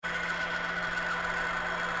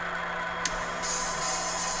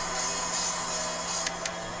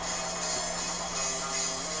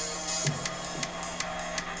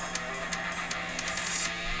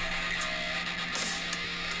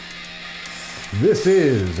This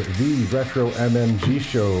is the Retro MMG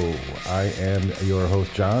Show. I am your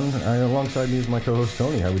host, John. Alongside me is my co-host,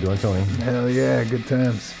 Tony. How we doing, Tony? Hell yeah, good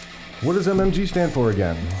times. What does MMG stand for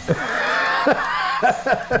again?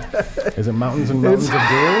 Is it Mountains and Mountains of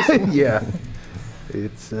Girls? Yeah.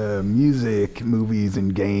 It's music, movies,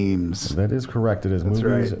 and games. That is correct. It is That's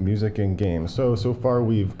movies, right. music, and games. So far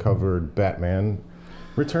we've covered Batman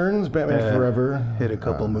Returns, Batman Forever. Hit a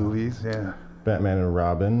couple movies, yeah. Batman and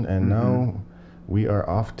Robin, and now we are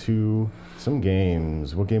off to some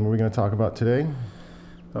games. What game are we going to talk about today?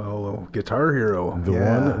 Oh, Guitar Hero. The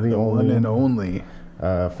one and only.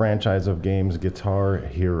 Franchise of games, Guitar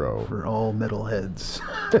Hero. For all metalheads.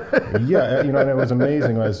 Yeah, and it was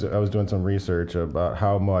amazing. I was doing some research about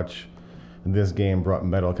how much this game brought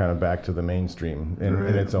metal kind of back to the mainstream in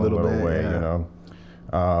its own little way, yeah.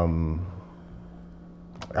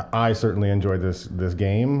 I certainly enjoyed this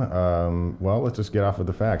game. Well, let's just get off with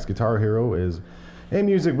the facts. Guitar Hero is a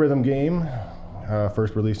music rhythm game,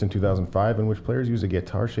 first released in 2005, in which players use a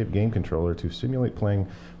guitar-shaped game controller to simulate playing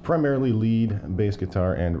primarily lead, bass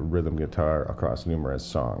guitar, and rhythm guitar across numerous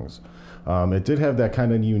songs. It did have that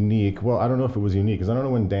kind of unique, well, I don't know if it was unique, because I don't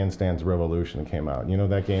know when Dance Dance Revolution came out. You know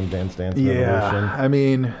that game, Dance Dance Revolution?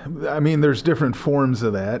 I mean, there's different forms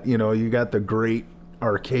of that. You know, you got the great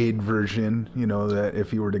arcade version, that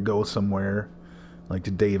if you were to go somewhere, like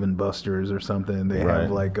to Dave and Buster's or something, they have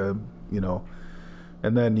like a,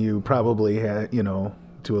 and then you probably had, to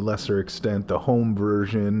a lesser extent, the home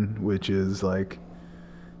version, which is like,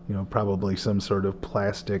 probably some sort of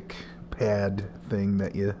plastic pad thing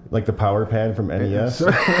that you... Like the power pad from NES?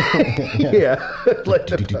 Yeah, like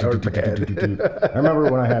the power pad. I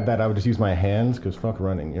remember when I had that, I would just use my hands, because fuck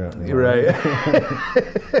running. Right.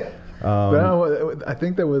 But I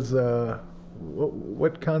think that was...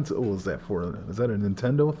 What console was that for? Was that a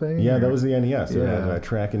Nintendo thing? Yeah, that was the NES. It had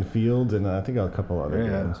track and field, and I think a couple other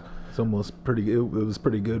games. It's almost pretty... It was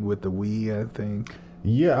pretty good with the Wii, I think.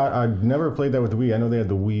 Yeah, I never played that with the Wii. I know they had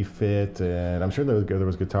the Wii Fit, and I'm sure there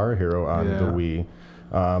was Guitar Hero on the Wii.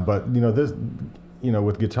 But this,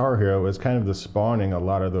 with Guitar Hero, it's kind of the spawning a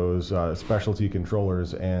lot of those specialty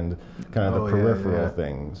controllers and kind of the peripheral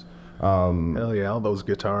things. Hell yeah, all those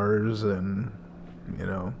guitars and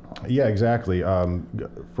Yeah, exactly.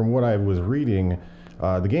 From what I was reading,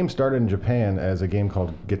 the game started in Japan as a game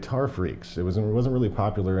called Guitar Freaks. It wasn't really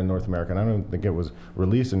popular in North America, and I don't think it was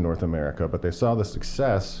released in North America, but they saw the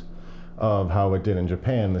success of how it did in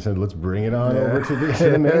Japan. They said, let's bring it on over to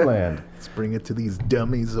the mainland. Let's bring it to these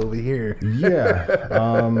dummies over here. Yeah.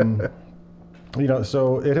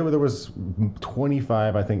 So there was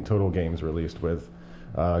 25, I think, total games released with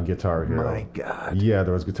Guitar Hero. My God. Yeah,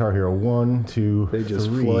 there was Guitar Hero 1, 2, They just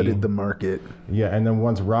 3. flooded the market. Yeah, and then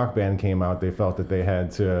once Rock Band came out, they felt that they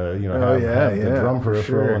had to, have the drum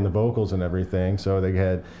peripheral and the vocals and everything. So they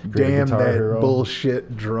had Damn Guitar that Hero.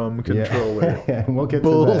 bullshit drum controller. Yeah, and we'll get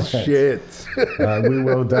bullshit. to that. We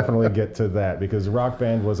will definitely get to that, because Rock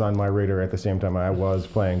Band was on my radar at the same time I was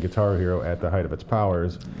playing Guitar Hero at the height of its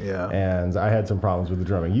powers. Yeah. And I had some problems with the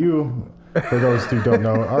drumming. You, for those who don't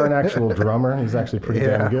know, are an actual drummer. He's actually pretty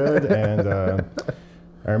damn good. And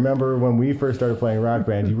I remember when we first started playing Rock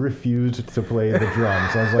Band, you refused to play the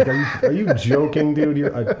drums. I was like, are you joking, dude?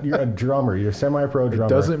 You're a drummer. You're a semi-pro drummer. It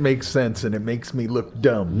doesn't make sense, and it makes me look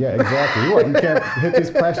dumb. Yeah, exactly. What, you can't hit these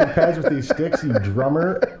plastic pads with these sticks, you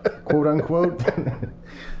drummer, quote unquote?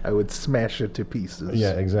 I would smash it to pieces.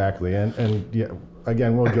 Yeah, exactly. And yeah,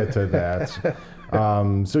 again, we'll get to that.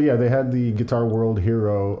 They had the Guitar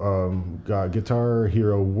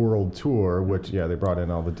Hero World Tour, which they brought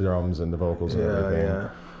in all the drums and the vocals and everything. Yeah.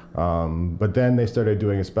 But then they started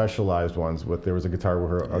doing specialized ones. There was a Guitar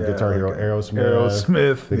Hero Aerosmith.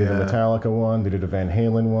 Aerosmith. They did a Metallica one. They did a Van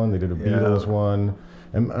Halen one. They did a Beatles one.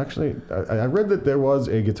 And actually, I read that there was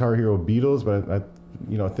a Guitar Hero Beatles, but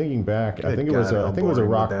thinking back, I think it was a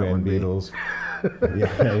Rock Band Beatles.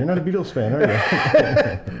 Yeah, you're not a Beatles fan, are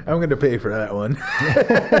you? I'm going to pay for that one.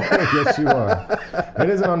 Yes, you are. It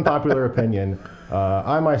is an unpopular opinion.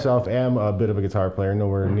 I myself am a bit of a guitar player,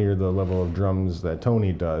 nowhere near the level of drums that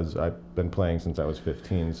Tony does. I've been playing since I was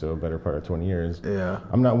 15, so a better part of 20 years. Yeah.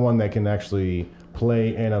 I'm not one that can actually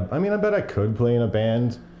play I bet I could play in a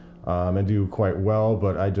band. And do quite well,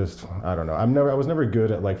 but I don't know. I was never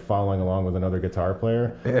good at following along with another guitar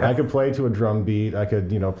player. Yeah. I could play to a drum beat. I could,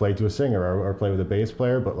 play to a singer or play with a bass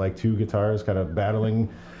player, but two guitars kind of battling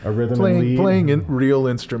a rhythm and lead. Playing real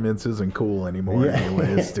instruments isn't cool anymore,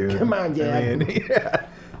 anyways, dude. Come on, Dad.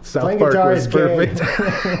 South Playing Park guitar was is perfect.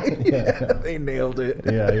 They nailed it.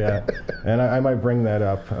 Yeah. And I might bring that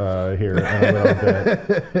up here in a little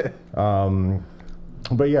bit.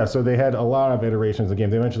 But yeah, so they had a lot of iterations of the game.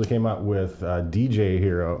 They eventually came out with DJ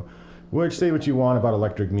Hero, which, say what you want about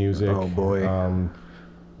electric music. Oh boy.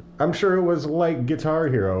 I'm sure it was like Guitar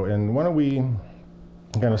Hero. And why don't we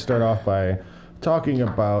kind of start off by talking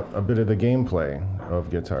about a bit of the gameplay of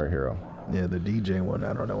Guitar Hero. Yeah, the DJ one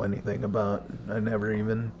I don't know anything about. I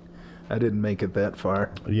didn't make it that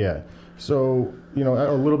far. Yeah. So, you know,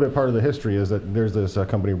 a little bit part of the history is that there's this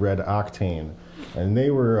company, Red Octane, and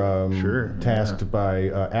they were tasked by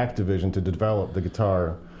Activision to develop the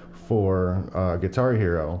guitar for Guitar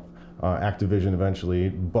Hero. Activision eventually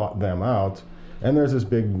bought them out, and there's this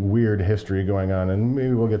big weird history going on, and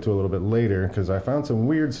maybe we'll get to a little bit later, because I found some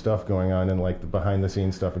weird stuff going on in like the behind the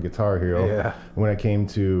scenes stuff of Guitar Hero. Yeah. When it came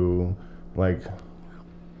to like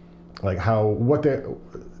how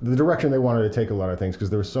the direction they wanted to take a lot of things, because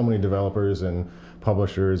there were so many developers and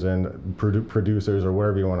publishers and producers or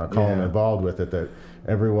whatever you want to call them involved with it, that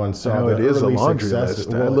everyone saw the it is a early laundry success.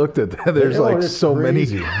 list. I looked at that. There's like so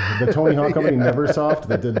crazy. many. The Tony Hawk company, Neversoft,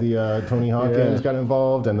 that did the Tony Hawk games, got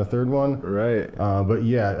involved, and the third one. Right. But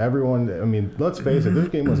yeah, everyone, I mean, let's face it, this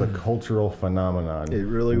game was a cultural phenomenon. It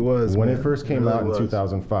really was. When it first came out in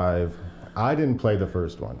 2005, I didn't play the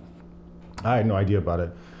first one. I had no idea about it.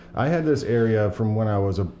 I had this area from when I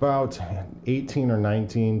was about 18 or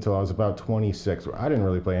 19 till I was about 26. I didn't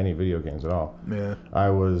really play any video games at all. Yeah. I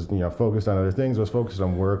was, focused on other things. I was focused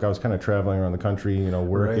on work. I was kind of traveling around the country,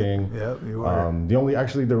 working. Right. Yep, you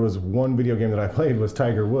were. There was one video game that I played was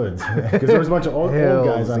Tiger Woods, because there was a bunch of old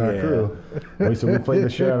guys on our crew. So we played the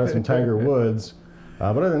shit out of some Tiger Woods.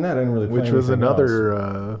 But other than that, I didn't really play Which was another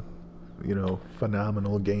else.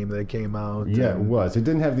 Phenomenal game that came out. Yeah, it was. It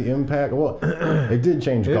didn't have the impact. Well, it did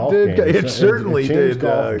change golf games. It certainly changed did.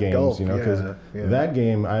 Golf games, because yeah. that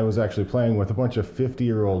game I was actually playing with a bunch of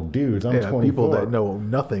 50-year-old dudes. I'm 24. People that know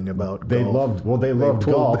nothing about golf. They loved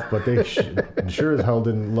golf, but they sure as hell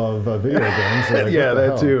didn't love video games. So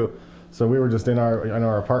that too. So we were just in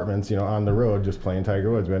our apartments, on the road, just playing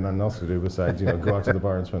Tiger Woods. We had nothing else to do besides, go out to the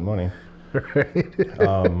bar and spend money. Right.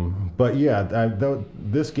 But yeah,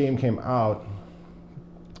 this game came out.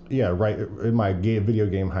 Yeah, right in my video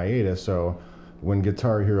game hiatus. So when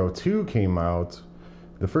Guitar Hero 2 came out,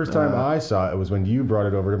 the first time I saw it was when you brought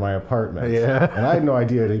it over to my apartment. Yeah. And I had no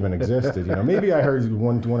idea it even existed. Maybe I heard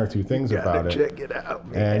one or two things about it. Check it out,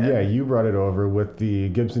 man. And yeah, you brought it over with the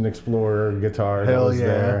Gibson Explorer guitar that was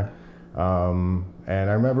there. And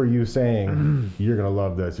I remember you saying, you're going to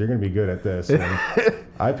love this. You're going to be good at this. And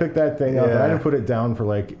I picked that thing up, and I didn't put it down for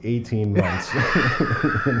like 18 months.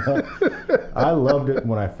 I loved it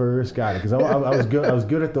when I first got it, because I was good. I was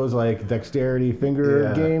good at those like dexterity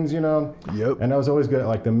finger games, Yep. And I was always good at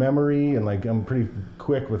like the memory, and like I'm pretty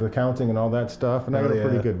quick with accounting and all that stuff, and I got a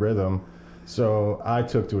pretty good rhythm. So I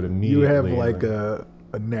took to it immediately. You have like a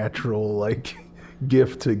natural like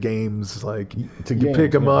gift to games, like you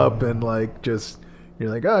pick them up and like you're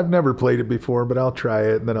like, I've never played it before, but I'll try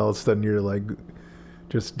it, and then all of a sudden you're like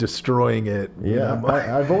just destroying it. Yeah,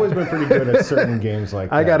 I've always been pretty good at certain games like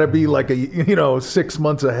that. I gotta be like 6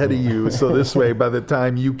 months ahead of you, so this way by the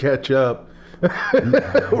time you catch up,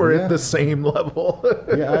 we're at the same level.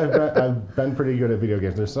 Yeah, I've been pretty good at video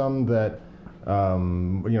games. There's some that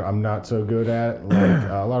I'm not so good at, like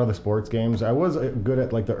a lot of the sports games. I was good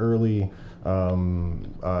at like the early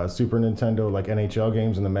Super Nintendo, like NHL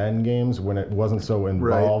games and the Madden games, when it wasn't so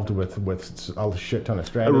involved with a shit ton of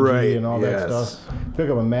strategy and all that stuff. Pick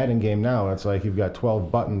up a Madden game now, it's like you've got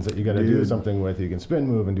 12 buttons that you got to do something with. You can spin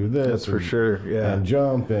move and do this. That's for sure. Yeah. And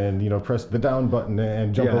jump and press the down button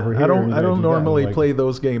and jump over here. I don't normally play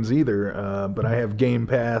those games either, but I have Game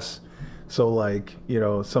Pass. So like,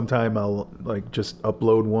 sometime I'll like just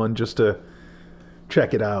upload one just to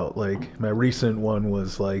check it out. Like my recent one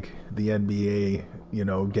was like the NBA,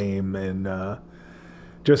 game, and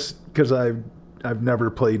just because I've never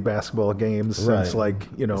played basketball games since like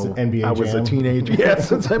NBA I was Jam. a teenager. Yeah,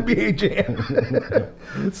 since NBA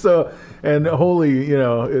Jam. So and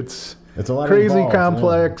it's a lot crazy involved,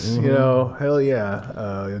 complex. Mm-hmm. Hell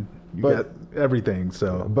yeah. You got everything.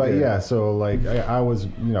 So so like I was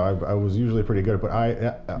I was usually pretty good, but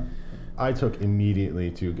I took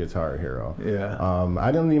immediately to Guitar Hero. Yeah.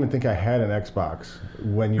 I didn't even think I had an Xbox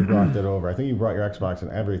when you brought it over. I think you brought your Xbox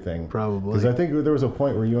and everything. Probably. Because I think there was a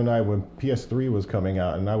point where you and I, when PS3 was coming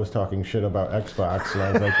out, and I was talking shit about Xbox, and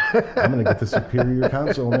I was like, I'm gonna get the superior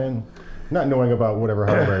console, man. Not knowing about whatever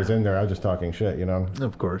hardware is in there, I was just talking shit,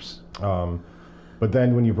 Of course. But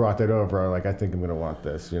then when you brought that over, I was like, I think I'm going to want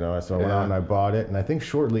this, So I went out and I bought it. And I think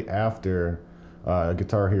shortly after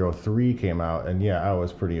Guitar Hero 3 came out, and I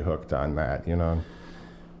was pretty hooked on that,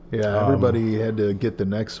 Yeah, everybody had to get the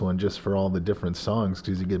next one just for all the different songs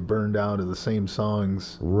because you get burned out of the same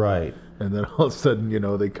songs. Right. And then all of a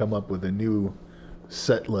sudden, they come up with a new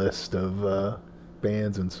set list of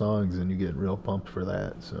bands and songs, and you get real pumped for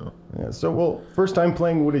that. So yeah. So, well, first time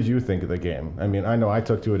playing, what did you think of the game? I mean, I know I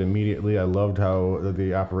took to it immediately. I loved how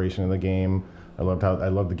the operation of the game. I loved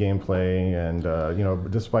the gameplay,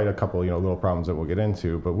 and despite a couple little problems that we'll get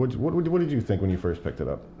into. But what did you think when you first picked it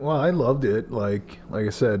up? Well, I loved it, like I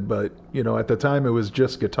said, but at the time it was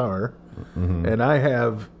just guitar, and I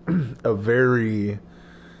have a very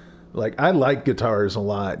I like guitars a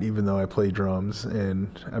lot, even though I play drums,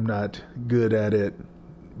 and I'm not good at it,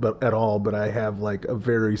 at all. But I have a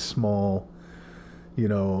very small, I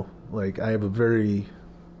have a very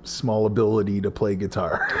small ability to play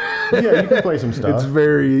guitar. Yeah, you can play some stuff.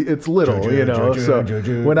 It's little, so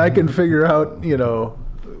when I can figure out,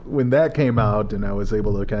 when that came out and I was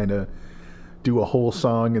able to kind of do a whole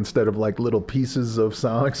song instead of little pieces of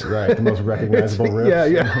songs. Right, the most recognizable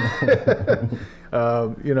riffs. Yeah.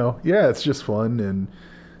 It's just fun. And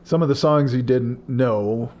some of the songs you didn't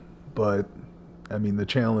know, but I mean, the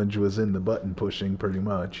challenge was in the button pushing pretty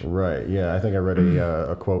much. Right, yeah. I think I read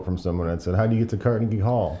a quote from someone that said, "How do you get to Carnegie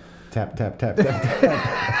Hall? Tap, tap, tap, tap,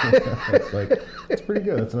 tap." It's pretty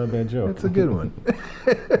good. That's not a bad joke. It's a good one.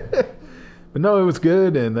 But no, it was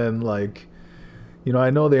good. And then I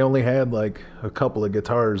know they only had a couple of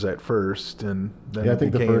guitars at first, and then I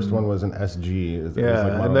think the first one was an SG.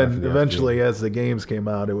 And then eventually, as the games came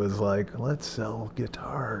out, it was let's sell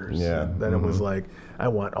guitars. Yeah. And then it was I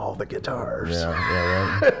want all the guitars.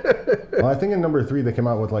 Yeah, right. Well, I think in number 3 they came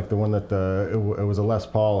out with the one that it was a Les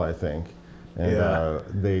Paul, I think. And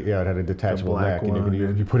it had a detachable neck,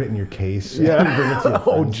 and you put it in your case. Yeah. And bring it to your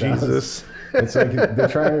Oh, friend's Jesus. house. It's they're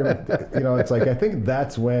trying to, it's I think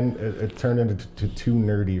that's when it turned into too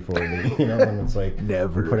nerdy for me, and it's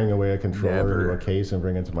Never. I'm putting away a controller Never. to a case and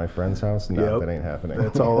bring it to my friend's house. No, that ain't happening.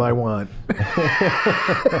 That's all I want.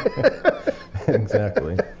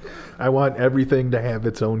 Exactly. I want everything to have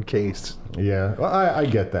its own case. Yeah, well, I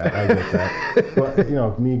get that. But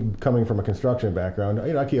me coming from a construction background,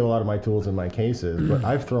 I keep a lot of my tools in my cases. But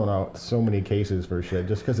I've thrown out so many cases for shit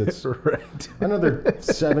just because it's right. another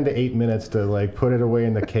 7 to 8 minutes to put it away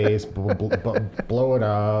in the case, blow it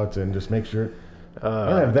out, and just make sure. I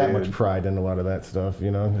don't have that much pride in a lot of that stuff,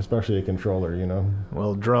 especially a controller,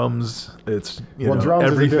 Well, drums, it's drums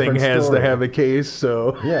everything has story. to have a case,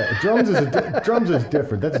 so yeah, drums is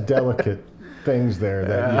different. That's delicate things there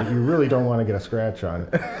that you really don't want to get a scratch on.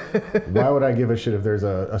 Why would I give a shit if there's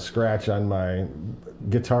a scratch on my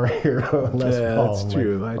Guitar Hero Les Paul? That's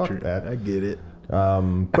true. I get it.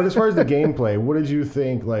 But as far as the gameplay, what did you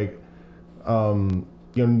think?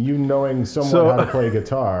 Knowing somewhat how to play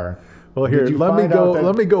guitar. Well, here,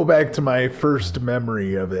 let me go back to my first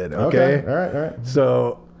memory of it, okay? All right.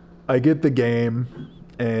 So I get the game,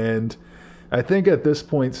 and I think at this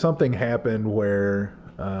point something happened where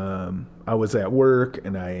I was at work,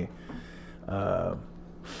 and I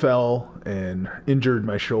fell and injured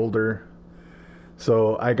my shoulder.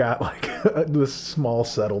 So I got this small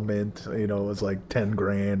settlement, it was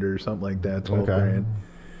 $10,000 or something like that, $12,000.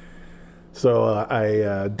 So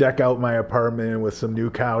I deck out my apartment with some new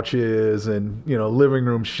couches and, living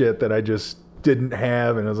room shit that I just didn't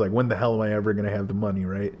have. And I was like, when the hell am I ever going to have the money,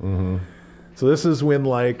 right? Mm-hmm. So this is when,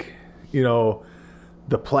 the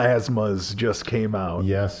plasmas just came out.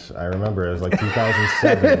 Yes, I remember. It was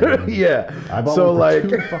 2007. Yeah. I bought one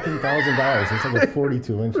for $2,000. It's a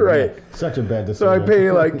 42-inch. Right. Such a bad decision. So I pay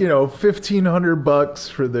 $1,500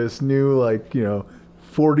 for this new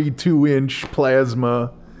 42-inch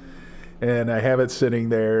plasma. And I have it sitting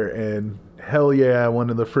there, and hell yeah,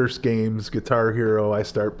 one of the first games, Guitar Hero, I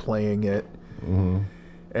start playing it. Mm-hmm.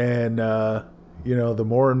 And, the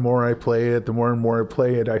more and more I play it,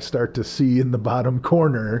 I start to see in the bottom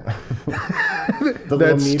corner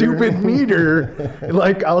that stupid meter.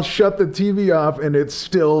 I'll shut the TV off, and it's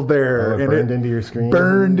still there. And burned into your screen?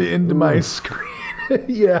 Burned into my screen.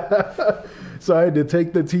 Yeah. So I had to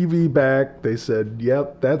take the TV back. They said,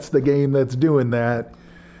 yep, that's the game that's doing that.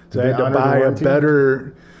 So I had to buy a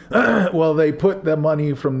better. Well, they put the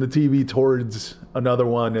money from the TV towards another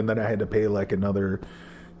one, and then I had to pay another,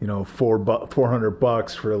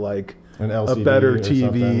 $400 for an LCD a better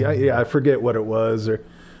TV. I forget what it was, or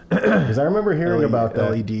because I remember hearing about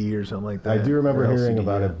that LED or something like that. I do remember hearing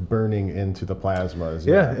about it burning into the plasmas.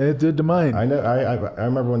 Yeah, it did to mine. I know. I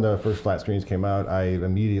remember when the first flat screens came out. I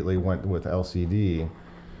immediately went with LCD.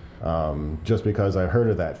 just because I heard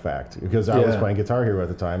of that fact. Because I was playing Guitar Hero at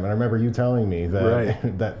the time, and I remember you telling me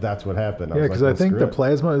that that's what happened. Yeah, because I think the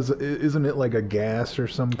plasma isn't it like a gas or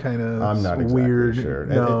some kind of I'm not exactly weird? Sure.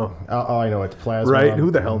 No, I know it's plasma. Right?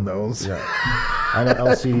 Who the hell knows? Yeah. I know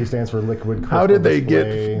LCD stands for liquid crystal How did they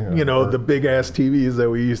display, get the big ass TVs that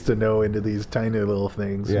we used to know into these tiny little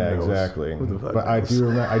things? Yeah, exactly. But I do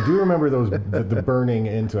remember the burning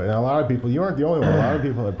into it, and a lot of people. You aren't the only one. A lot of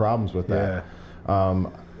people had problems with that. Yeah.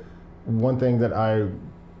 One thing that I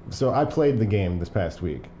played the game this past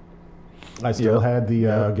week. I still had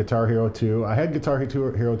the Guitar Hero 2. I had Guitar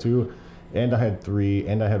Hero 2, and I had 3,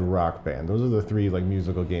 and I had Rock Band. Those are the 3 like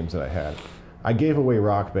musical games that I had. I gave away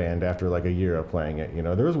Rock Band after like a year of playing it. You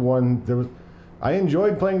know, I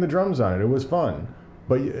enjoyed playing the drums on it. It was fun,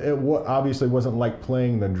 but it obviously wasn't like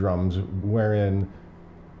playing the drums, wherein,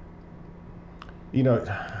 you know,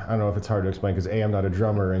 I don't know if it's hard to explain because A, I'm not a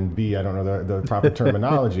drummer, and B, I don't know the proper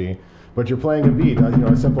terminology. But you're playing a beat,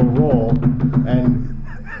 a simple roll, and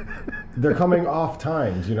they're coming off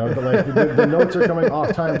times, you know, the notes are coming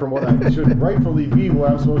off time from what I should rightfully be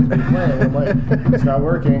what I'm supposed to be playing. I'm like, it's not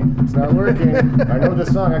working. I know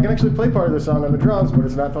this song. I can actually play part of the song on the drums, but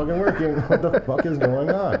it's not fucking working. What the fuck is going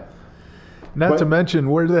on? Not to mention,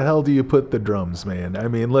 where the hell do you put the drums, man? I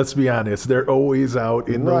mean, let's be honest. They're always out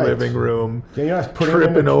in the living room,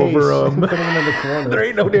 tripping over them. Putting them in the corner. There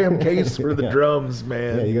ain't no damn case for the drums,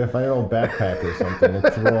 man. Yeah, you gotta find an old backpack or something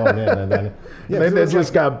and throw them in, and then. Yeah, then it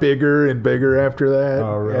just got bigger and bigger after that.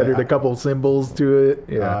 Oh, really? Added a couple cymbals to it.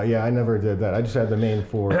 Yeah, I never did that. I just had the main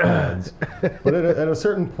 4 pads. But at a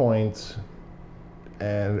certain point,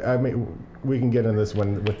 and I mean, we can get in this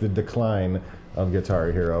one with the decline of Guitar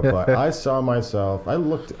Hero, but I saw myself, I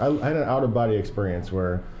had an out-of-body experience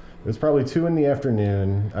where it was probably 2 in the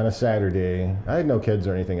afternoon on a Saturday. I had no kids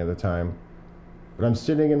or anything at the time, but I'm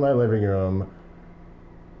sitting in my living room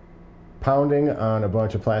pounding on a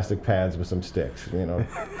bunch of plastic pads with some sticks, you know,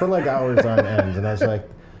 for like hours on end, and I was like,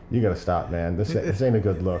 you gotta stop, man. This ain't a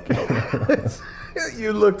good look.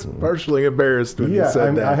 You looked partially embarrassed when you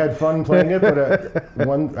said that. I had fun playing it,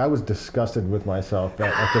 but I was disgusted with myself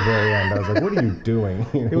at the very end. I was like, what are you doing?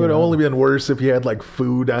 It would have only been worse if you had like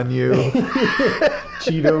food on you.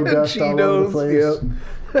 Cheeto dust all over the place.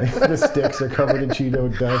 Yep. The sticks are covered in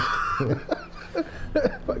Cheeto dust.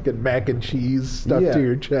 Fucking mac and cheese stuck to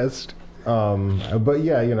your chest. But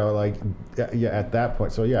yeah, you know, like, at that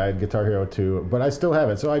point, so yeah, I had Guitar Hero 2, but I still have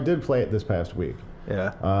it. So I did play it this past week.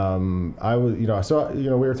 Yeah. I was, you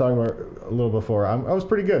know, we were talking about a little before. I was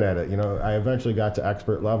pretty good at it. You know, I eventually got to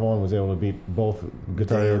expert level and was able to beat both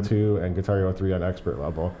Guitar Hero 2 and Guitar Hero 3 on expert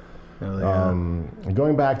level.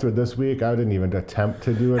 Going back to it this week, I didn't even attempt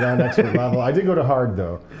to do it on expert level. I did go to hard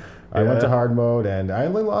though. I went to hard mode, and I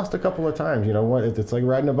only lost a couple of times. You know what? It's like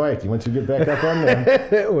riding a bike. Once you get back up on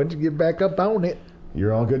there, once you get back up on it,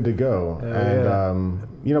 you're all good to go.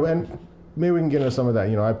 You know, and maybe we can get into some of that.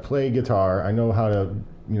 You know, I play guitar. I know how to.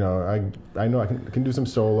 You know, I know I can do some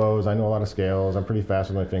solos. I know a lot of scales. I'm pretty fast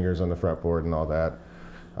with my fingers on the fretboard and all that.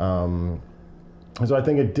 So I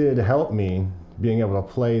think it did help me being able to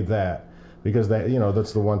play that, because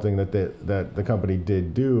that's the one thing that the company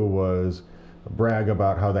did do was brag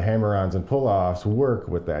about how the hammer-ons and pull-offs work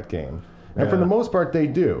with that game. And for the most part, they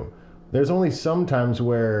do. There's only some times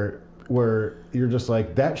where you're just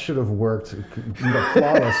like, that should have worked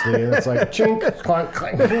flawlessly, and it's like, chink, clunk,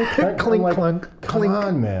 clink, clink, clink, like, clink. Come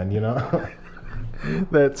on, man, you know?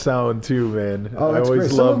 That sound too, man. Oh, that's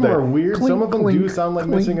great. Some of them are weird. Clink, some of them do sound like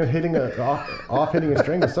missing or hitting off hitting a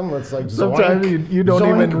string. Some of it's like sometimes zoink, you don't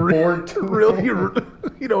zoink, even really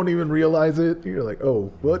you don't even realize it. You're like,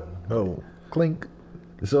 oh, what? Oh, clink.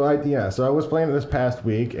 So I was playing it this past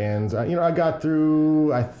week, and I got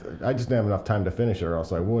through. I just didn't have enough time to finish it, or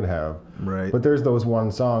else I would have. Right. But there's those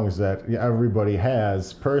one songs that everybody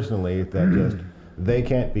has personally that just they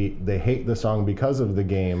can't beat. They hate the song because of the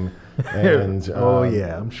game. And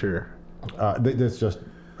I'm sure. It's just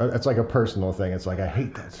it's like a personal thing. It's like, I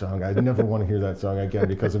hate that song. I never want to hear that song again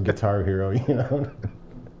because of Guitar Hero. You know.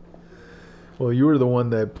 Well, you were the one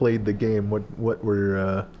that played the game. What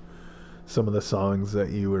were some of the songs that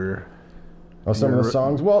you were? Oh, some of the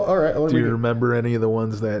songs. Well, all right. Do you remember any of the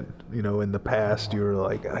ones that in the past you were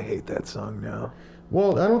like, I hate that song now?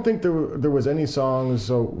 Well, I don't think there was any songs.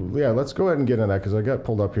 So yeah, let's go ahead and get into that, because I got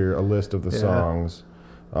pulled up here a list of the songs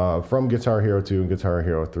from Guitar Hero 2 and Guitar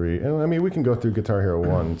Hero 3. And I mean, we can go through Guitar Hero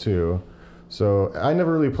 1 too. So I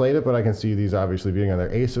never really played it, but I can see these obviously being on there.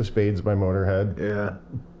 Ace of Spades by Motorhead.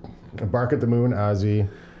 Yeah. Bark at the Moon, Ozzy.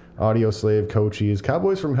 Audio Slave, Cochise.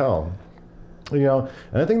 Cowboys from Hell. You know,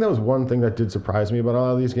 and I think that was one thing that did surprise me about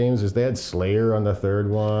all of these games is they had Slayer on the third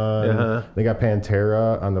one. They got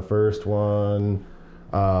Pantera on the first one.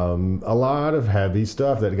 A lot of heavy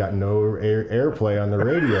stuff that got no airplay on the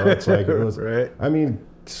radio. It's like it was. Right. I mean,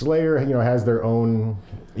 Slayer, you know, has their own,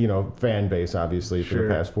 you know, fan base obviously for the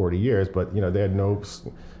past 40 years, but you know, they had no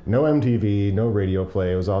MTV, no radio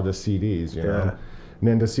play. It was all just CDs, you know. And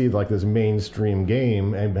then to see like this mainstream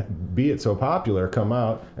game and be it so popular come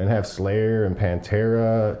out and have Slayer and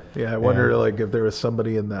Pantera. Yeah, I wonder like if there was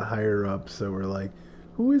somebody in the higher ups that were like,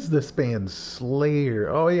 who is this band Slayer?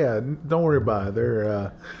 Oh yeah, don't worry about it.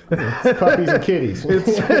 They're it's puppies and kitties.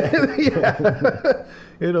 Yeah.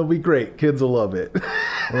 It'll be great. Kids will love it.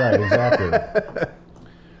 Right, exactly.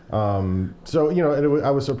 So you know, I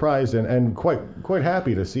was surprised and quite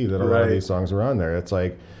happy to see that a lot of these songs were on there. It's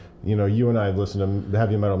like, you know, you and I have listened to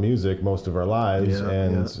heavy metal music most of our lives,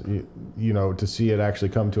 you know, to see it actually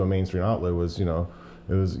come to a mainstream outlet was, you know,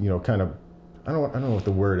 it was, you know, kind of, I don't know what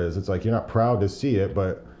the word is. It's like you're not proud to see it,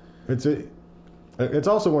 but it's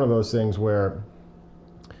also one of those things where,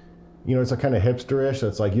 you know, it's a kind of hipsterish.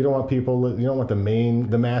 It's like you don't want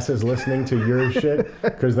the masses listening to your shit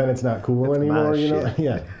because then it's not cool anymore. You know,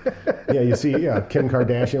 yeah. You see, Kim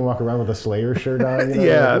Kardashian walk around with a Slayer shirt on. You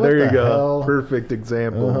know, like, there you go. Hell? Perfect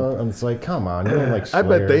example. And it's like, come on, you don't like Slayer. I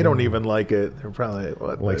bet they don't even like it. They're probably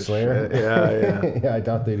like Slayer. Shit? Yeah. Yeah, I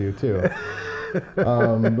doubt they do too.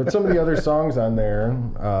 But some of the other songs on there,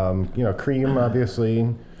 you know, Cream,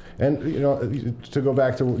 obviously, and you know, to go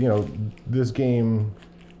back to, you know, this game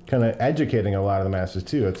kind of educating a lot of the masses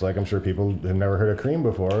too. It's like I'm sure people have never heard of Cream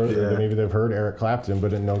before. Maybe they've heard Eric Clapton, but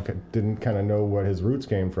didn't kind of know what his roots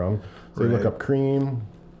came from. So they look up Cream,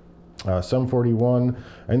 Sum 41,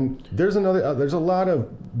 and there's a lot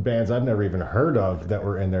of bands I've never even heard of that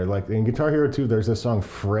were in there. Like in Guitar Hero 2, there's this song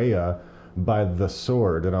Freya by The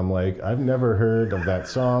Sword, and I'm like, I've never heard of that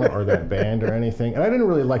song or that band or anything, and I didn't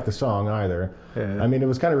really like the song either. I mean, it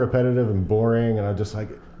was kind of repetitive and boring, and I just like,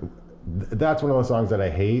 that's one of those songs that I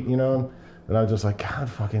hate, you know. And I was just like, God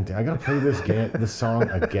fucking damn, I gotta play this song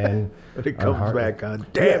again. But it comes back on,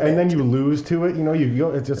 damn it. And then you lose to it, you know, you go,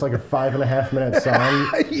 it's just like a 5.5 minute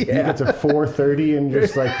song. You get to 4:30 and you're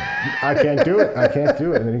just like, I can't do it.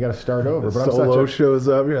 And then you gotta start over. The solo shows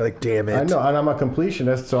up, you're like, damn it. I know, and I'm a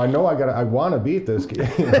completionist, so I know I wanna beat this game,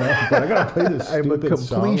 you know, but I gotta play this stupid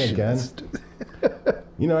song again.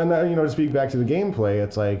 You know, and then, you know, to speak back to the gameplay,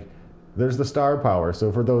 it's like, there's the star power.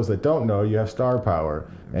 So for those that don't know, you have star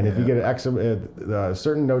power. And if you get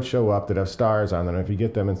certain notes show up that have stars on them, if you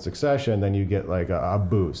get them in succession, then you get like a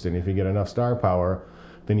boost. And if you get enough star power,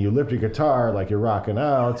 then you lift your guitar like you're rocking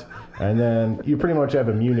out, and then you pretty much have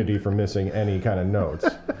immunity from missing any kind of notes.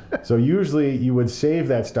 So usually you would save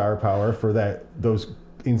that star power for those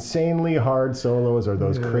insanely hard solos or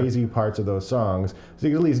those crazy parts of those songs, so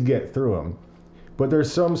you can at least get through them. But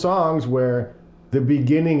there's some songs where the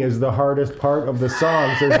beginning is the hardest part of the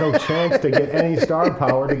song, so there's no chance to get any star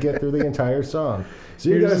power to get through the entire song. So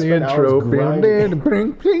you gotta spend hours grinding.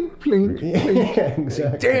 Yeah,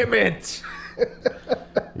 exactly. Damn it!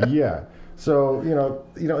 Yeah. So you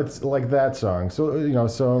know, it's like that song. So you know,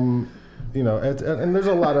 and there's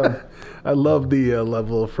a lot of. I love the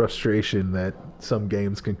level of frustration that some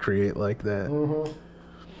games can create like that. Mm-hmm.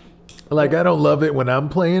 Like, I don't love it when I'm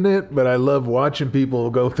playing it, but I love watching people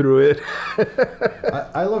go through it.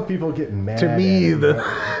 I love people getting mad. To me,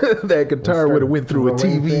 that guitar would have went through a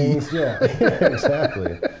TV. Yeah,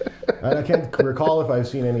 exactly. And I can't recall if I've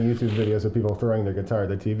seen any YouTube videos of people throwing their guitar at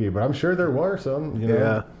the TV, but I'm sure there were some. You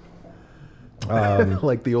know? Yeah.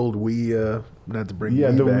 Like the old Wii, not to bring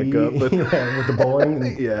Wii back up, but with the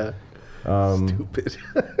bowling. Yeah. Stupid.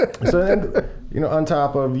 So then, you know, on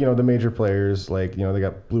top of, you know, the major players, like, you know, they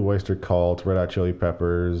got Blue Oyster Cult, Red Hot Chili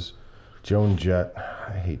Peppers, Joan Jett.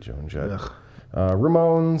 I hate Joan Jett.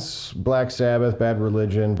 Ramones, Black Sabbath, Bad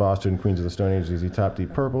Religion, Boston, Queens of the Stone Age, ZZ Top,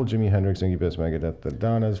 Deep Purple, Jimi Hendrix, Incubus, Megadeth, The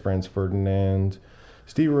Donnas, Franz Ferdinand,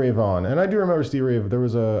 Stevie Ray Vaughan. And I do remember Stevie Ray. There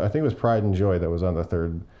was I think it was Pride and Joy that was on the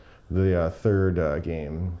third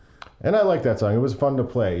game. And I like that song. It was fun to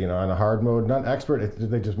play, you know, on a hard mode. Not expert,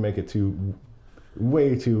 they just make it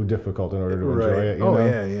way too difficult in order to enjoy it. You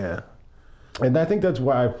know? Yeah. And I think that's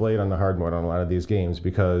why I played on the hard mode on a lot of these games,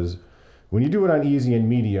 because when you do it on easy and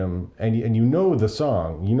medium, and you know the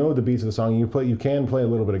song, you know the beats of the song, you can play a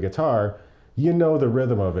little bit of guitar, you know the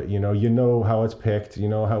rhythm of it, you know how it's picked, you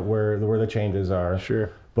know where the changes are.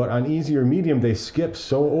 Sure. But on easy or medium, they skip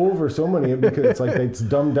over so many because it's like it's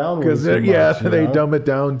dumbed down. Because they dumb it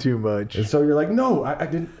down too much. And so you're like, no, I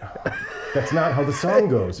didn't. That's not how the song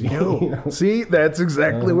goes. You know? See, that's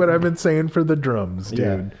exactly what I've been saying for the drums,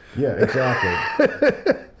 dude. Yeah,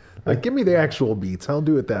 exactly. Like, give me the actual beats. I'll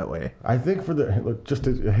do it that way. I think look, just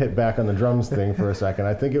to hit back on the drums thing for a second,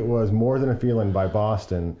 I think it was More Than a Feeling by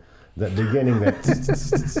Boston, that beginning that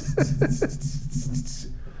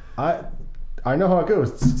I know how it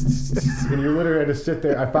goes. And you literally had to sit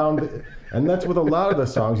there. I found and that's with a lot of the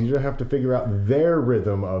songs, you just have to figure out their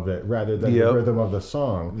rhythm of it rather than the rhythm of the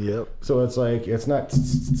song. Yep. So it's like, it's not,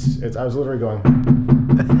 I was literally going,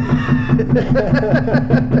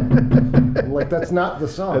 like, that's not the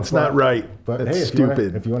song. That's not right. But that's hey,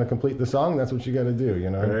 stupid. If you want to complete the song, that's what you got to do, you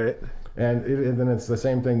know? Right. And then it's the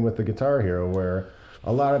same thing with the Guitar Hero, where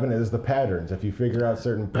a lot of it is the patterns. If you figure out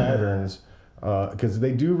certain patterns, because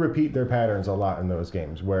they do repeat their patterns a lot in those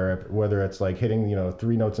games, whether it's like hitting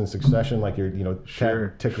 3 notes in succession, like you're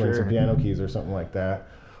tickling some piano keys or something like that,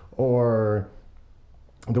 or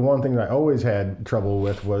the one thing that I always had trouble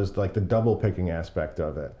with was like the double picking aspect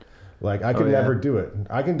of it. Like I could never do it.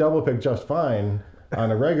 I can double pick just fine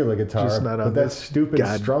on a regular guitar, but that stupid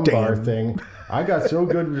strum bar thing, I got so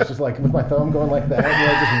good with just like with my thumb going like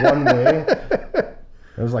that, just one way.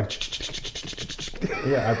 It was like,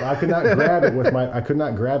 I could not grab it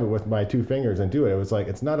with my 2 fingers and do it. It was like,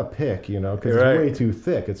 it's not a pick, because it's way too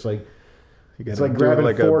thick. It's like grabbing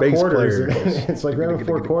like 4 quarters. It's like grabbing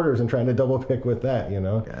 4 quarters and trying to double pick with that,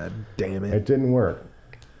 God damn it! It didn't work.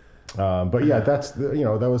 But yeah, that's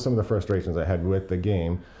that was some of the frustrations I had with the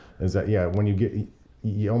game. Is that when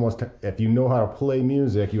you almost, if you know how to play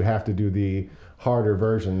music, you have to do the harder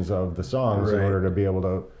versions of the songs in order to be able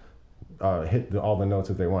to hit all the notes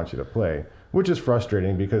that they want you to play, which is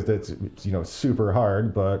frustrating because it's super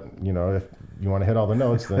hard. But if you want to hit all the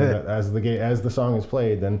notes, then as the song is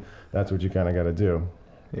played, then that's what you kind of got to do.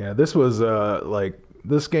 Yeah, this was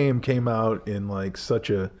this game came out in like such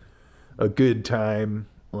a good time,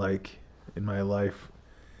 like in my life.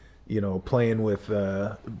 Playing with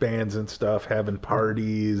bands and stuff, having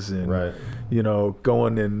parties, and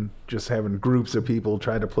going and just having groups of people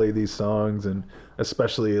try to play these songs, and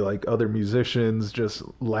especially like other musicians just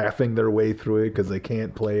laughing their way through it because they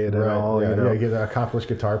can't play it at all. You get an accomplished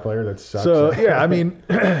guitar player that sucks. So I mean,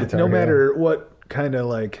 no matter what kind of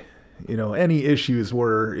any issues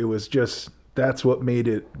were, it was just that's what made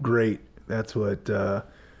it great. That's what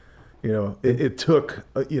it took.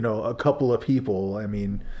 A couple of people. I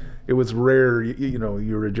mean. It was rare, you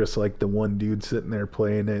were just like the one dude sitting there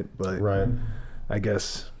playing it, but I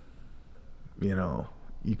guess,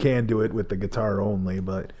 you can do it with the guitar only,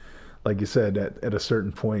 but like you said, at a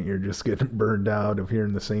certain point, you're just getting burned out of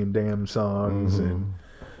hearing the same damn songs, and,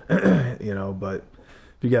 but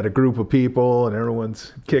if you got a group of people and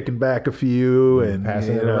everyone's kicking back a few and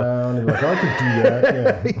passing it around, and like, I could do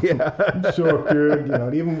that, yeah. So good,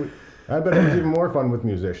 I bet it was even more fun with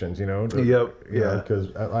musicians,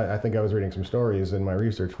 because I think I was reading some stories in my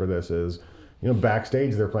research for this is,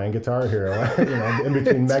 backstage they're playing Guitar Hero, in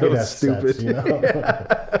between Megadeth stupid. sets,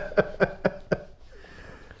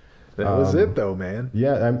 That was it though, man.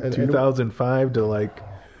 Yeah. 2005 to like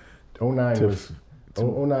 09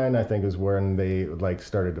 09, I think, is when they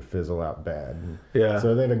started to fizzle out bad. Yeah.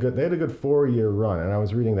 So they had a good 4-year run, and I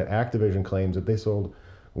was reading that Activision claims that they sold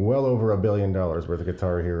well over $1 billion worth of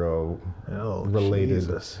Guitar Hero related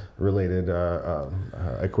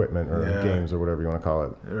equipment or games or whatever you want to call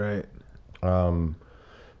it. Right.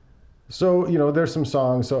 So there's some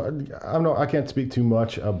songs. So I can't speak too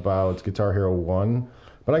much about Guitar Hero 1,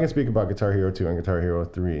 but I can speak about Guitar Hero 2 and Guitar Hero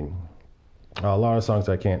 3. A lot of songs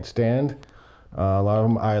I can't stand. A lot of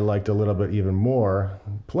them I liked a little bit even more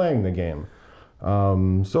playing the game.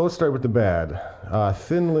 So let's start with the bad.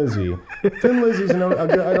 Thin Lizzy. Thin Lizzy's an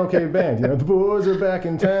okay band. The boys are back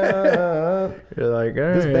in town. You're like,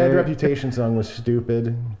 all this right. Bad Reputation song was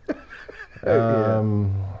stupid.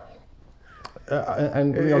 And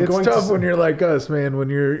it's tough when you're like us, man. When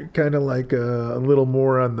you're kind of like a little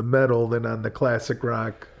more on the metal than on the classic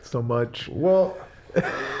rock so much. Well,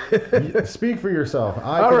 speak for yourself.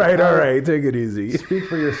 All right, take it easy. Speak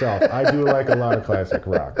for yourself. I do like a lot of classic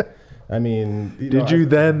rock. I mean, Did you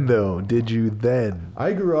then?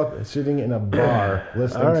 I grew up sitting in a bar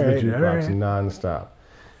listening to the jukebox nonstop.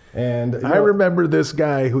 And I remember this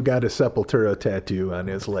guy who got a Sepultura tattoo on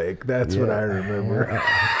his leg. That's what I remember.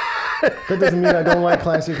 That doesn't mean I don't like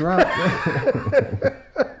classic rock.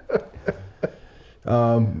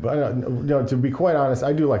 But to be quite honest,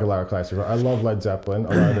 I do like a lot of classic rock. I love Led Zeppelin. A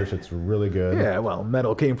lot of their shit's really good. Yeah, well,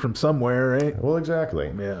 metal came from somewhere, right? Well,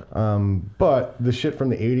 exactly. Yeah. But the shit from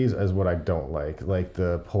the 80s is what I don't like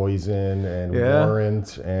the Poison and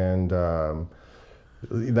Warrant and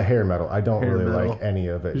the hair metal. I don't really like any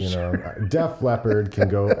of it. Def Leppard can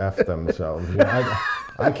go F themselves.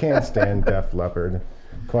 I can't stand Def Leppard.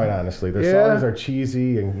 Quite honestly, their songs are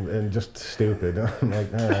cheesy and just stupid. I'm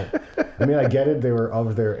like, all right. I mean, I get it; they were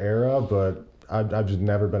of their era, but I've just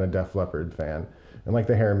never been a Def Leppard fan. And like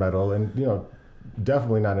the hair metal, and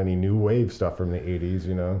definitely not any new wave stuff from the '80s.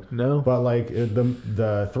 No. But like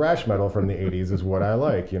the thrash metal from the '80s is what I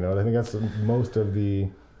like. I think that's most of the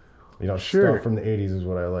stuff from the '80s is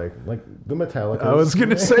what I like. Like the Metallica. I was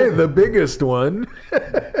gonna say the biggest one.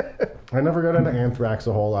 I never got into Anthrax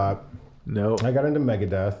a whole lot. No. I got into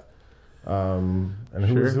Megadeth. And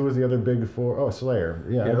who was the other big four? Oh, Slayer.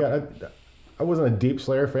 Yeah, Yep. I wasn't a deep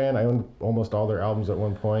Slayer fan. I owned almost all their albums at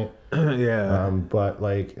one point. Yeah. But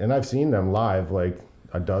and I've seen them live like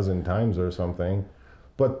a dozen times or something.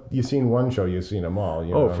 But you've seen one show, you've seen them all.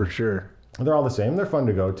 For sure. They're all the same. They're fun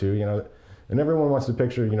to go to. And everyone wants to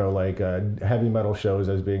picture heavy metal shows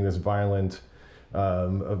as being this violent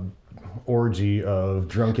orgy of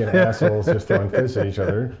drunken assholes just throwing fists at each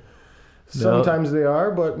other. Sometimes they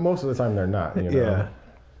are, but most of the time they're not. Yeah.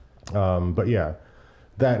 But yeah,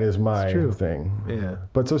 that is my thing. Yeah.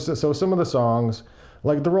 But so some of the songs,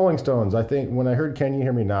 like the Rolling Stones, I think when I heard "Can You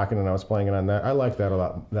Hear Me Knocking" and I was playing it on that, I liked that a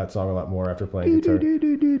lot. That song a lot more after playing guitar.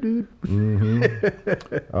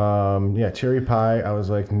 Yeah, Cherry Pie. I was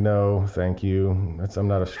like, no, thank you. I'm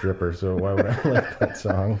not a stripper, so why would I like that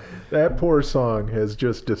song? That poor song has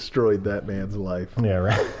just destroyed that man's life. Yeah,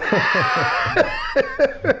 right.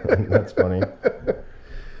 That's funny.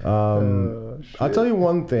 I'll tell you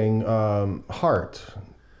one thing. Heart.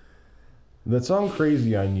 That song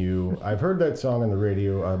 "Crazy on You," I've heard that song on the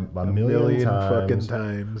radio a million fucking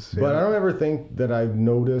times. But I don't ever think that I've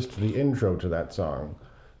noticed the intro to that song.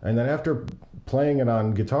 And then after playing it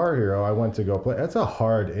on Guitar Hero, I went to go play. That's a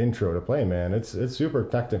hard intro to play, man. It's super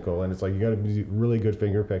technical, and it's like you got to be really good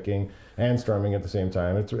finger picking and strumming at the same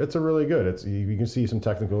time. It's a really good. You can see some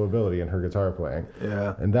technical ability in her guitar playing.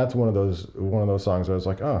 Yeah. And that's one of those songs where I was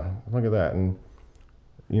like, oh, look at that. And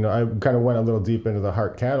I kind of went a little deep into the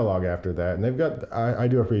Heart catalog after that, and they've got. I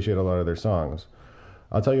do appreciate a lot of their songs.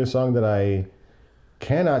 I'll tell you a song that I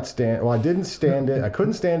cannot stand. Well, I didn't stand it. I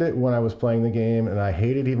couldn't stand it when I was playing the game, and I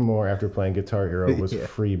hated it even more after playing Guitar Hero. Was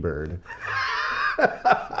Freebird.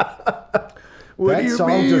 What do you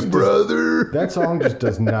mean, brother? That song just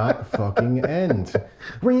does not fucking end.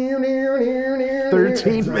 13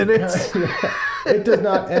 minutes. It does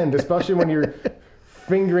not end, especially when you're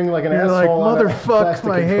fingering like an You're asshole. Like, motherfuck,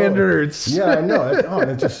 my hand hurts. Yeah, I know.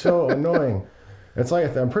 It's just so annoying. It's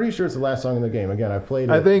like, I'm pretty sure it's the last song in the game. Again, I played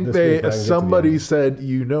it. I think somebody said,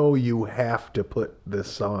 you have to put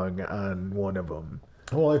this song on one of them.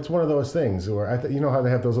 Well, it's one of those things where you know how they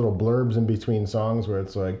have those little blurbs in between songs where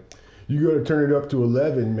it's like, you got to turn it up to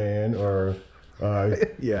 11, man, or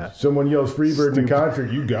yeah, someone yells Freebird in a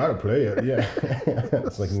concert, you got to play it. Yeah,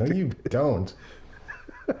 it's like, no, you don't.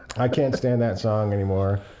 I can't stand that song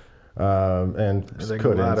anymore. And I think a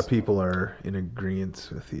lot of people are in agreement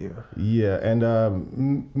with you. Yeah,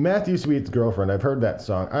 and Matthew Sweet's Girlfriend, I've heard that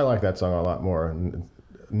song. I like that song a lot more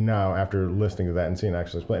now after listening to that and seeing it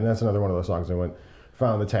actually play. And that's another one of those songs I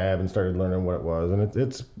found the tab and started learning what it was. And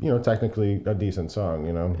it's technically a decent song,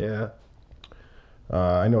 Yeah.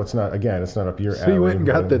 I know it's not up your alley. So you went and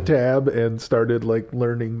got the tab and started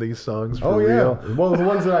learning these songs for real? Yeah. Well, the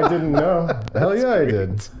ones that I didn't know, hell yeah, I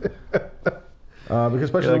did. Because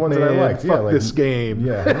especially the ones that I liked. Fuck this game.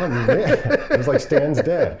 Yeah. It was like Stan's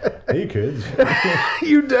dad. Hey, kids.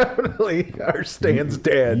 You definitely are Stan's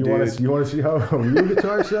dad, you dude. You want to see how real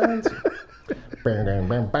guitar sounds?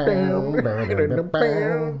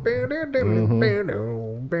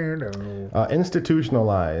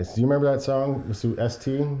 Institutionalized. Do you remember that song?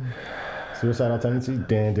 ST? Suicidal Tendency?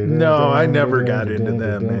 No, I never got into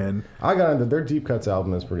them, man. I got into their Deep Cuts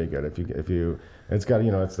album. Is pretty good. If you it's got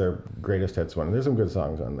it's their greatest hits one. There's some good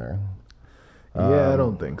songs on there. Yeah, I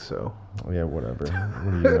don't think so. Yeah, whatever.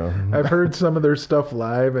 What do you know? I've heard some of their stuff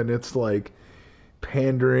live, and it's like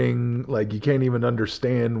pandering, like you can't even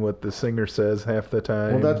understand what the singer says half the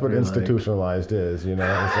time. Well, that's what institutionalized is, It's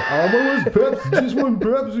like, I want Pepsi, just one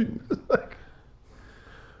Pepsi.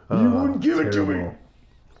 You wouldn't give it to me.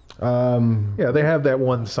 Yeah, they have that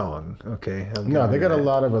one song. Okay. No, they got a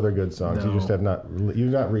lot of other good songs. No. You just have not.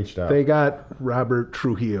 You've not reached out. They got Robert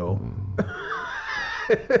Trujillo.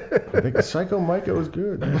 I think Psycho Micah was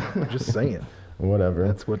good. Just saying. Whatever.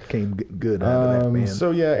 That's what came good out of that man.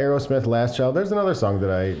 So yeah, Aerosmith, Last Child. There's another song that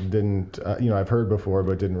I didn't, I've heard before,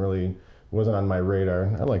 but wasn't on my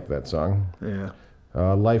radar. I liked that song. Yeah.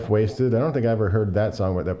 Life Wasted. I don't think I ever heard that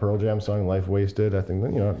song, but that Pearl Jam song, Life Wasted. I think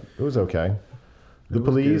it was okay. The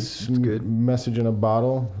Police, good. Message in a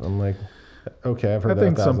Bottle. I'm like, okay, I've heard that. I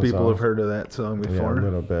think some people have heard of that song before. Yeah, a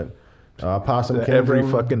little bit. Possum Kingdom. Every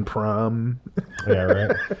fucking prom. Yeah,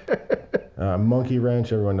 right. Monkey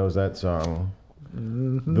Wrench, everyone knows that song.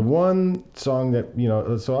 Mm-hmm. The one song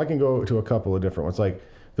that, so I can go to a couple of different ones. Like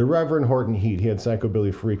the Reverend Horton Heat, he had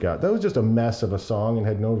Psychobilly Freakout. That was just a mess of a song and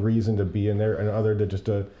had no reason to be in there and other than just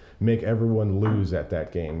to make everyone lose at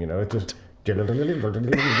that game. It just... Yeah,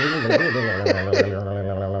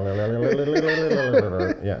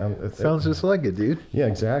 sounds just like it, dude. Yeah,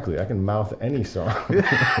 exactly. I can mouth any song.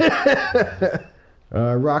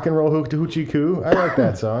 Rock and Roll Hoochie Coo. I like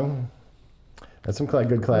that song. That's some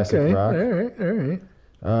good classic rock. All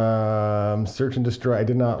right. Search and Destroy. I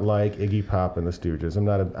did not like Iggy Pop and the Stooges.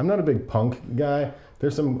 I'm not a big punk guy.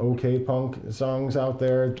 There's some okay punk songs out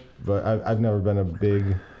there, but I've never been a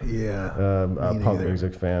big punk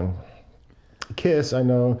music fan. Kiss, I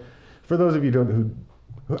know. For those of you who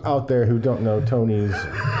out there who don't know Tony's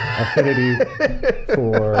affinity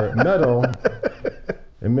for metal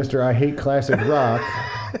and Mr. I Hate Classic Rock,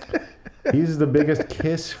 he's the biggest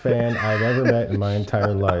Kiss fan I've ever met in my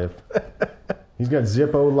entire life. He's got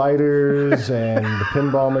Zippo lighters and the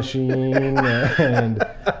pinball machine and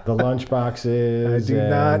the lunch boxes. I do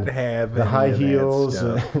not have the high heels.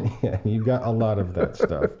 Yeah, you've got a lot of that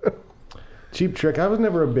stuff. Cheap Trick. I was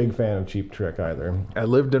never a big fan of Cheap Trick either. I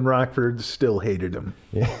lived in Rockford, still hated him.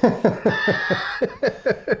 Yeah.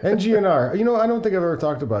 And GNR. I don't think I've ever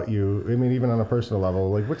talked about you. I mean, even on a personal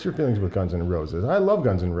level. Like, what's your feelings with Guns N' Roses? I love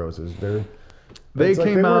Guns N' Roses. They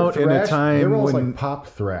came out in a time they were almost when like pop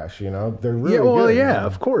thrash. They're really good. Yeah,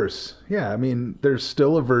 of course. Yeah, I mean, there's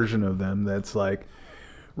still a version of them that's like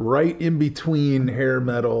right in between hair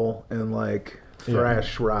metal and like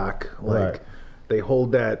thrash rock. Like they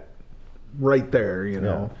hold that right there,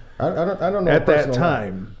 Yeah. I don't know at that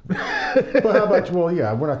time. But how about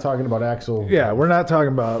we're not talking about Axl. Yeah, we're not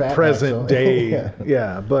talking about present Axl. day.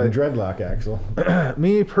 Yeah, but and dreadlock Axl.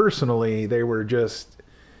 Me personally, they were just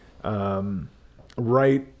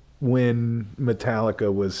right when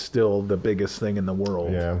Metallica was still the biggest thing in the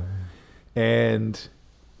world. Yeah. And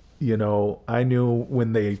I knew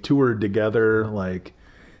when they toured together, like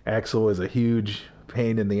Axl was a huge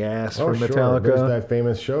pain in the ass for Metallica. There's that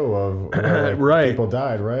famous show of right. People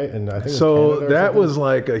died, right? And I think so that was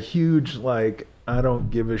like a huge I don't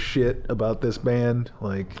give a shit about this band.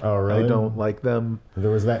 Like, oh, really? I don't like them. There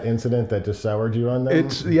was that incident that just soured you on them?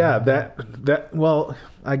 It's well,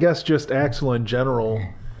 I guess just Axl in general.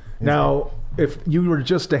 Now, if you were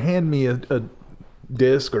just to hand me a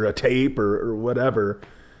disc or a tape or whatever,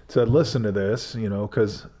 said listen to this,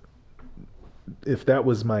 because if that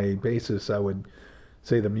was my basis, I would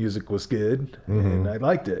say the music was good and I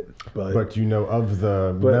liked it. But of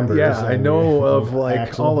the members. Yeah, I know of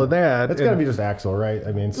Axl. all of that. It's got to be just Axl, right?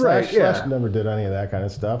 I mean, Slash never did any of that kind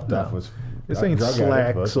of stuff. No. Duff was this ain't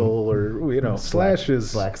Slaxel or Slash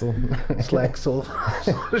is Slaxel.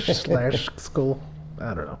 Slashskull.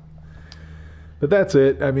 I don't know. But that's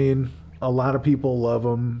it. I mean, a lot of people love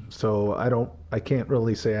them, so I can't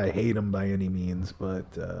really say I hate them by any means, but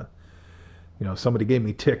if somebody gave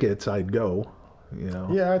me tickets, I'd go.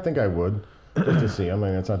 Yeah, I think I would. Just to see them. I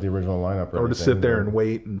mean, it's not the original lineup. Or to sit there and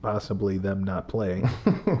wait and possibly them not playing.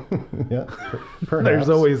 Yeah, perhaps. There's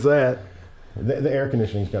always that. The air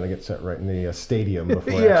conditioning's got to get set right in the stadium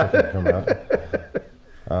before it actually can come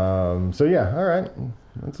out. So yeah, all right.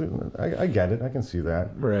 I get it. I can see that.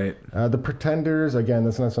 Right. The Pretenders, again,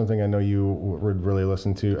 that's not something I know you would really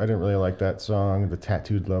listen to. I didn't really like that song. The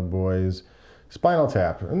Tattooed Love Boys. Spinal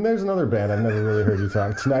Tap. And there's another band I've never really heard you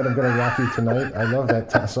talk. Tonight I'm Gonna Rock You Tonight. I love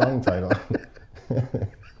that song title.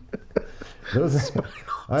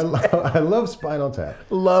 I love Spinal Tap.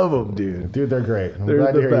 Love them, dude. Dude, they're great. I'm They're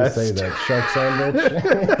glad to the hear best. you say that. Shark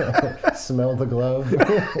sandwich. Smell the glove.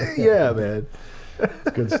 Yeah, man.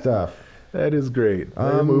 It's good stuff. That is great.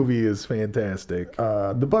 That movie is fantastic.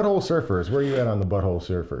 The Butthole Surfers. Where are you at on the Butthole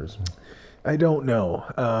Surfers? I don't know.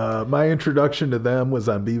 My introduction to them was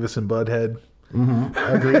on Beavis and Butthead. Mm-hmm.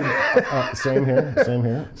 Agreed. Same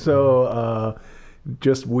here. So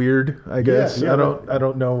just weird, I guess. Yeah, I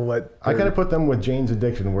don't know what. I kind of put them with Jane's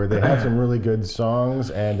Addiction, where they have some really good songs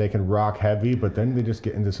and they can rock heavy, but then they just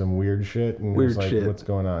get into some weird shit and it's like, what's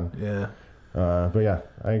going on? Yeah. But yeah,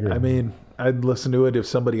 I agree. I mean, I'd listen to it if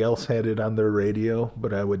somebody else had it on their radio,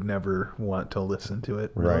 but I would never want to listen to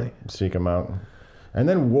it. Really. Right. Seek them out. And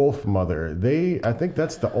then Wolf Mother. I think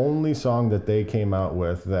that's the only song that they came out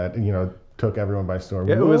with that took everyone by storm.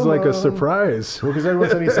 Yeah, it was like a surprise. Well, because everyone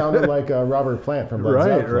said he sounded like Robert Plant from Led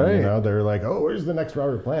Zeppelin. Right. They're like, oh, where's the next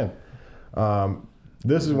Robert Plant?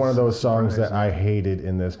 This is one of those songs that I hated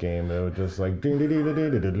in this game. It was just like...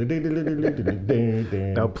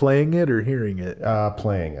 Now playing it or hearing it?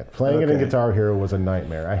 Playing it. Playing it in Guitar Hero was a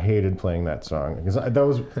nightmare. I hated playing that song.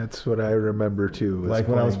 That's what I remember too. Like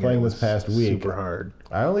when I was playing this past week. Super hard.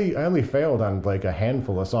 I only failed on like a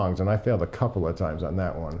handful of songs, and I failed a couple of times on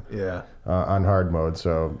that one. Yeah. On hard mode,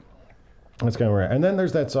 so... That's kind of rare. And then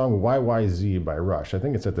there's that song YYZ by Rush. I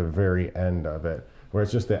think it's at the very end of it, where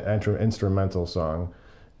it's just the instrumental song.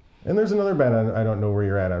 And there's another band I don't know where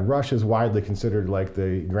you're at on. Rush is widely considered like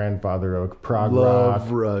the grandfather of prog rock.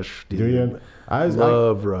 Love Rush, dude. Do you?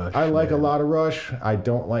 Love Rush. I like a lot of Rush. I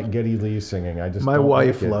don't like Geddy Lee singing. My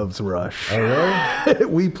wife loves Rush. Oh, really?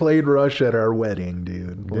 We played Rush at our wedding,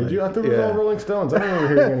 dude. Did you? I thought it was all Rolling Stones. I don't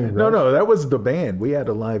remember hearing any Rush. No, that was the band. We had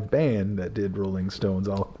a live band that did Rolling Stones,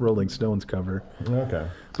 all Rolling Stones cover. Okay.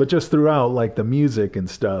 But just throughout, like the music and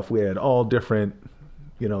stuff, we had all different,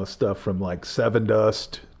 stuff from like Seven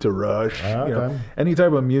Dust to Rush. Okay. Any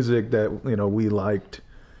type of music that we liked.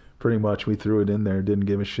 Pretty much, we threw it in there. Didn't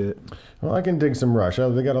give a shit. Well, I can dig some Rush.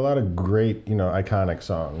 They got a lot of great, iconic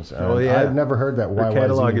songs. I've never heard that. Their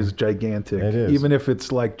catalog is gigantic. It is. Even if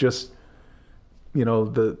it's like just,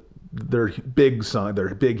 their big song,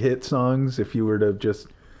 their big hit songs. If you were to just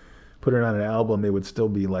put it on an album, it would still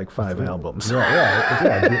be like 5 albums.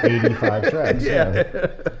 Yeah, 85 tracks. Yeah.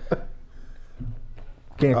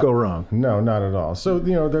 Can't go wrong. No, not at all. So,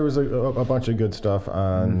 there was a bunch of good stuff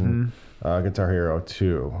on Guitar Hero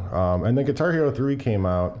 2. And then Guitar Hero 3 came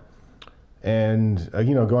out. And,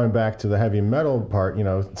 going back to the heavy metal part,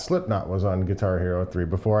 Slipknot was on Guitar Hero 3.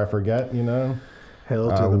 Before I forget,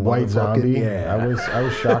 Hell to the White Zombie. Yeah. I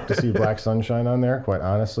was shocked to see Black Sunshine on there, quite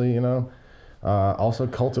honestly, Also,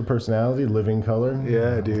 Cult of Personality, Living Color.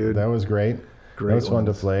 Yeah, dude. That was great. That was fun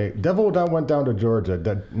to play. Devil Went Down to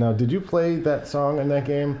Georgia. Now, did you play that song in that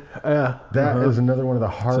game? Yeah. That is another one of the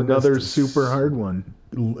hardest. It's another super hard one.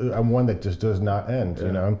 One that just does not end,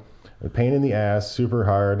 A pain in the ass, super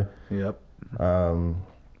hard. Yep.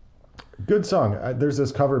 Good song. There's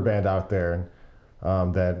this cover band out there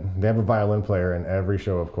that they have a violin player in every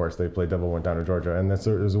show, of course. They play Devil Went Down to Georgia. And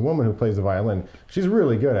there's a woman who plays the violin. She's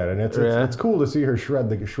really good at it. And it's cool to see her shred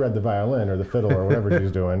the violin or the fiddle or whatever she's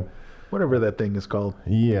doing. Whatever that thing is called.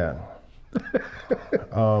 Yeah.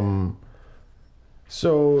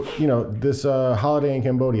 So, this Holiday in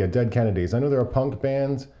Cambodia, Dead Kennedys. I know they're a punk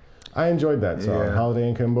band. I enjoyed that song, Holiday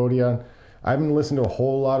in Cambodia. I haven't listened to a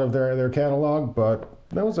whole lot of their catalog, but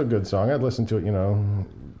that was a good song. I'd listen to it,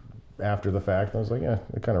 after the fact. I was like, yeah,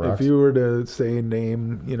 it kind of rocks. If you were to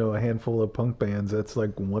name, a handful of punk bands, that's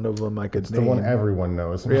like one of them I could name. It's the one everyone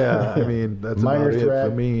knows. Yeah, I mean, that's about it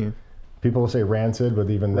for me. People will say Rancid,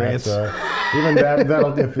 but even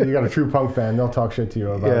that'll if you got a true punk fan, they'll talk shit to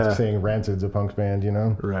you about saying Rancid's a punk band,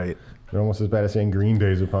 Right. They're almost as bad as saying Green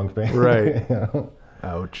Day's a punk band. Right.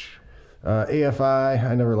 Ouch. AFI,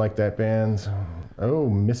 I never liked that band. Oh,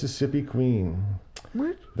 Mississippi Queen.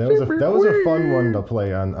 That was a fun one to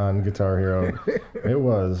play on Guitar Hero. It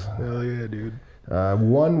was. Hell yeah, dude.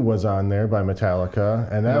 One was on there by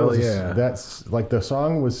Metallica, and that's like the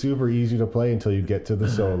song was super easy to play until you get to the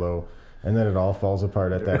solo, and then it all falls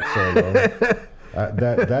apart at that solo.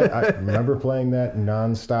 I remember playing that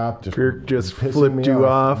nonstop. Kirk just flipped you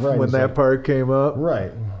off when that part came up.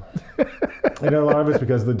 Right. And a lot of it's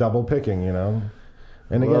because of the double picking, And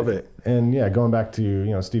again, love it. And going back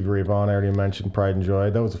to Stevie Ray Vaughan, I already mentioned Pride and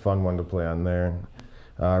Joy. That was a fun one to play on there.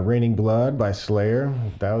 Raining Blood by Slayer.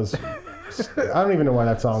 That was. I don't even know why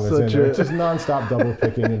that song is in there. It's just nonstop double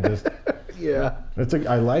picking and just. Yeah.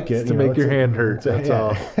 I like it. It's to make your hand hurt. That's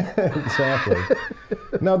all. Exactly.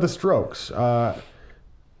 Now the Strokes. I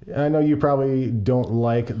know you probably don't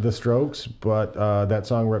like the Strokes, but that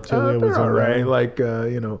song Reptilia was all right. Like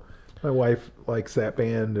my wife likes that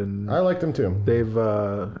band, and I like them too. They've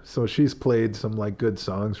so she's played some like good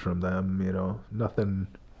songs from them. Nothing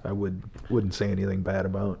I wouldn't say anything bad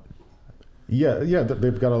about. Yeah,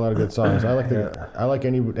 they've got a lot of good songs. I like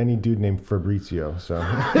any dude named Fabrizio. So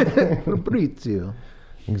Fabrizio.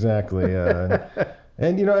 Exactly.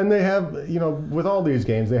 And and they have with all these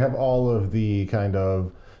games they have all of the kind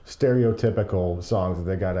of stereotypical songs that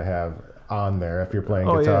they got to have on there if you're playing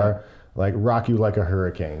guitar. Yeah. Like Rock You Like a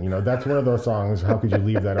Hurricane. That's one of those songs. How could you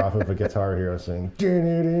leave that off of a Guitar Hero sing?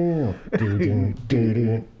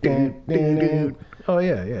 Oh,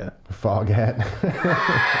 yeah. Fog Hat.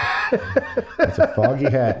 It's a foggy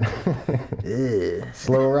hat.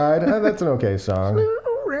 Slow Ride. That's an okay song.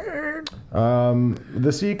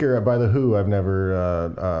 The Seeker by The Who I've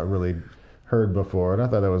never really heard before. And I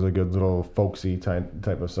thought that was a good little folksy type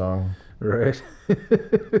of song. Right.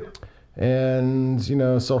 And, you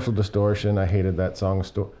know, Social Distortion. I hated that song.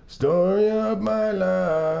 Story of my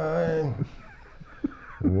life.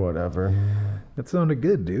 Whatever. That sounded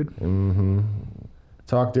good, dude. Mm-hmm.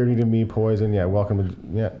 Talk Dirty to Me, Poison. Yeah, welcome to...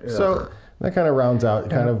 Yeah. So that kind of rounds out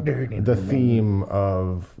kind of the theme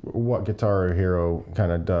of what Guitar Hero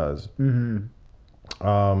kind of does.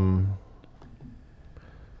 Mm-hmm.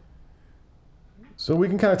 So we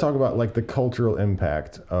can kind of talk about like the cultural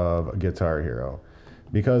impact of Guitar Hero.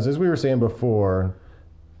 Because as we were saying before,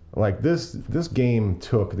 like this game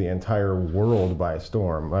took the entire world by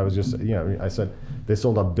storm. I was just, you know, I said they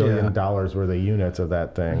sold $1 billion worth of units of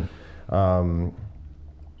that thing.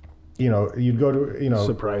 You know, you'd go to, you know,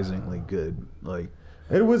 surprisingly good. Like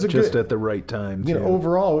it was just at the right time. You know,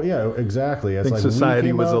 overall, yeah, exactly. I think like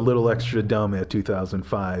society was a little extra dumb at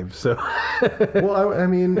 2005. So, well, I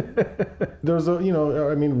mean, there's a, you know,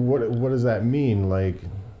 I mean, what does that mean? Like,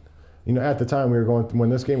 you know, at the time we were going, when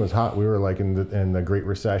this game was hot, we were like in the Great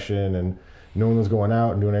Recession, and no one was going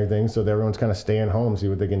out and doing anything, so everyone's kind of staying home, see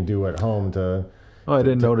what they can do at home to. Oh, I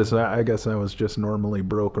didn't notice that. I guess I was just normally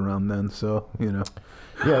broke around then, so you know.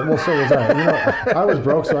 Yeah, well, so was I. You know, I was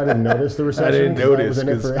broke, so I didn't notice the recession. I didn't notice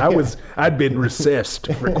because I'd been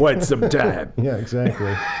recessed for quite some time. Yeah,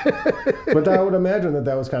 exactly. But I would imagine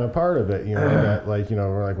that was kind of part of it. You know, that like, you know,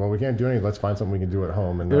 we're like, well, we can't do anything. Let's find something we can do at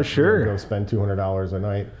home, and sure, you know, go spend $200 a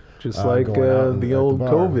night. Just like the old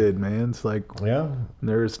COVID, man. It's like, yeah,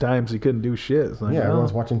 there's times you couldn't do shit. It's like, yeah,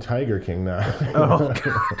 everyone's watching Tiger King now. Oh,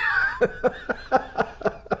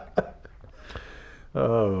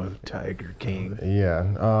 oh, Tiger King. Yeah.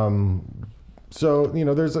 So, you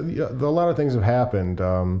know, there's a lot of things have happened.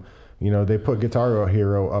 You know, they put Guitar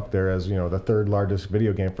Hero up there as, you know, the third largest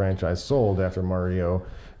video game franchise sold after Mario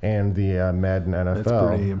and the Madden NFL. That's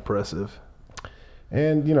pretty impressive.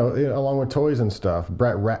 And, you know, along with toys and stuff,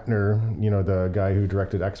 Brett Ratner, you know, the guy who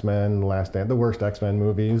directed X-Men, the worst X-Men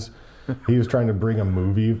movies, he was trying to bring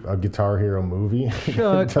a Guitar Hero movie.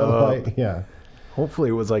 Shut up. Yeah. Hopefully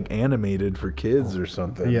it was like animated for kids or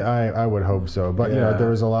something. Yeah, I would hope so. But, you know,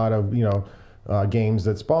 there was a lot of, you know, games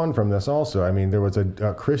that spawned from this also. I mean, there was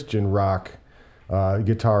a Christian rock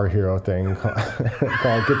Guitar Hero thing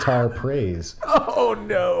called Guitar Praise. Oh,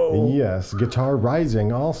 no. Yes, Guitar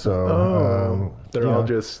Rising also. Oh, they're all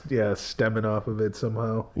just, stemming off of it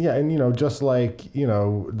somehow. Yeah, and, you know, just like, you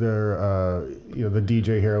know, you know, the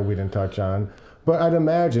DJ Hero we didn't touch on. But I'd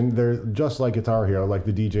imagine they're just like Guitar Hero, like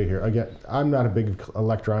the DJ Hero. Again, I'm not a big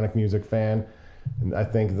electronic music fan. And I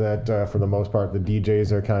think that for the most part, the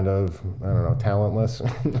DJs are kind of, I don't know, talentless. I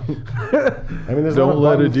mean, there's don't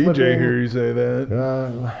let a DJ hear you say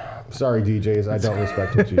that. Sorry, DJs, I don't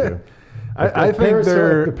respect what you do. I think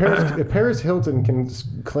if Paris Hilton can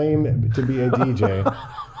claim to be a DJ,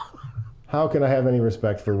 how can I have any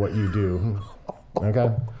respect for what you do? Okay.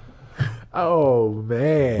 Oh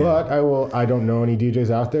man! But I don't know any DJs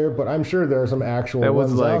out there, but I'm sure there are some actual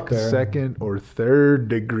ones out there. That was like second or third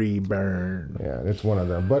degree burn. Yeah, it's one of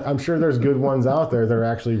them. But I'm sure there's good ones out there that are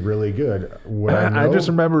actually really good. I just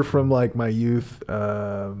remember from like my youth,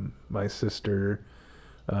 my sister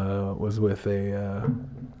was with a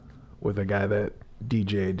guy that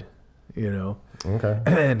DJ'd, you know. Okay.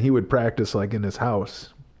 And he would practice like in his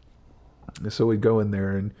house, so we'd go in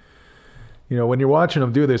there and. You know, when you're watching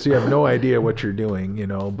them do this, you have no idea what you're doing, you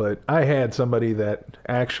know. But I had somebody that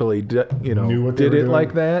actually, did it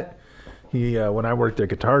like that. He, when I worked at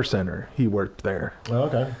Guitar Center, he worked there. Oh,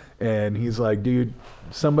 okay. And he's like, dude,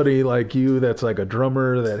 somebody like you that's like a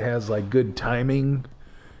drummer that has like good timing,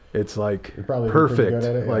 it's like perfect.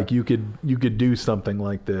 It, yeah. Like you could do something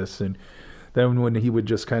like this. And then when he would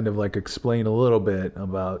just kind of like explain a little bit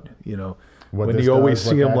about, you know, when you always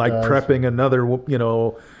see him like prepping another, you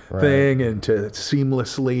know, thing, and to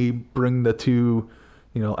seamlessly bring the two,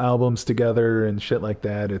 you know, albums together and shit like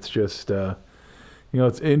that. It's just, you know,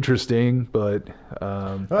 it's interesting, but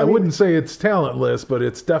I wouldn't say it's talentless, but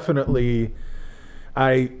it's definitely,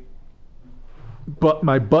 my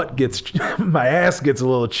ass gets a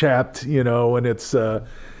little chapped, you know, when it's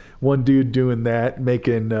one dude doing that,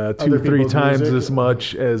 making 2-3 times music, as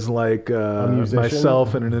much as like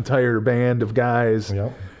myself and an entire band of guys.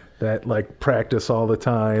 Yep. That like practice all the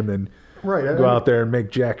time and go out there and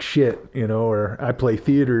make jack shit, you know, or I play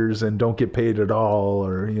theaters and don't get paid at all,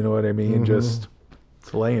 or you know what I mean? Mm-hmm. Just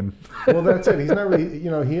it's lame. Well, that's it. He's not really,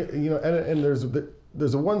 you know, and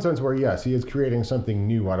there's a one sense where yes, he is creating something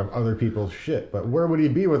new out of other people's shit, but where would he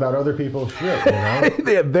be without other people's shit? You know?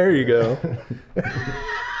 Yeah, there you go.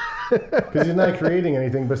 Because he's not creating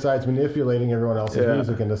anything besides manipulating everyone else's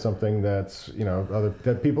music into something that's, you know,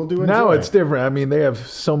 that people do enjoy. Now it's different. I mean, they have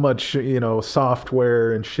so much, you know,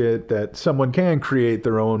 software and shit that someone can create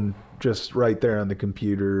their own just right there on the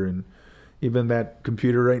computer, and even that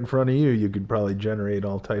computer right in front of you could probably generate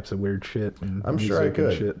all types of weird shit. And I'm sure I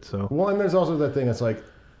could. Shit, so. Well, and there's also that thing. It's like,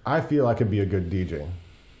 I feel I could be a good DJ.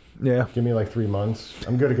 Yeah. Give me like 3 months.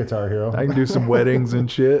 I'm good at Guitar Hero. I can do some weddings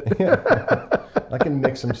and shit. Yeah. I can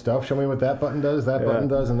mix some stuff. Show me what that button does, that button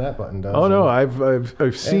does, and that button does. Oh no, I've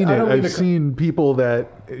seen it. I've seen people that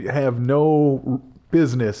have no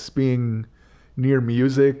business being near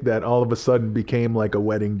music that all of a sudden became like a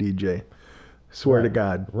wedding DJ. Swear to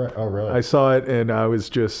God. Right. Oh, really? I saw it and I was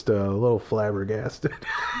just a little flabbergasted.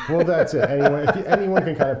 Well, that's it. Anyone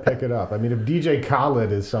can kind of pick it up. I mean, if DJ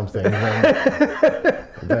Khaled is something,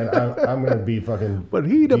 then I'm going to be fucking. But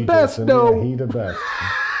he the DJ best, though. Yeah, he the best.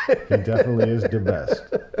 He definitely is the best.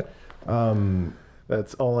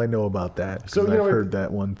 That's all I know about that. So I've heard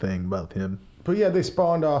that one thing about him. But yeah, they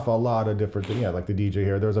spawned off a lot of different things. Yeah, like the DJ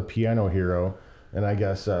Hero. There was a Piano Hero. And I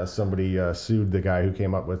guess somebody sued the guy who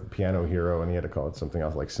came up with Piano Hero, and he had to call it something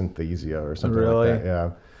else, like Synthesia or something like that.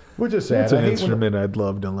 Yeah, which is sad. It's an instrument I'd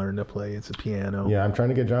love to learn to play. It's a piano. Yeah, I'm trying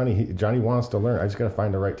to get Johnny. Johnny wants to learn. I just got to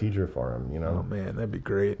find the right teacher for him. You know. Oh man, that'd be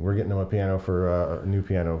great. We're getting him a piano for a new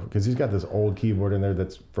piano because he's got this old keyboard in there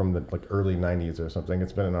that's from the like early 's or something.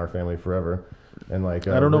 It's been in our family forever, and like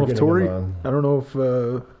I don't know if Tori. I don't know if.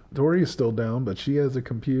 Tori is still down, but she has a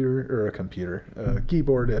keyboard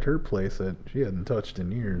at her place that she hadn't touched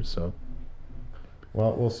in years. So,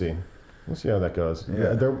 well, we'll see. We'll see how that goes.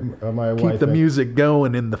 Yeah. My Keep wife the music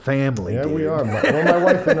going in the family. Yeah, dude. we are. My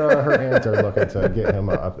wife and her aunt are looking to get him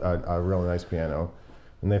a really nice piano,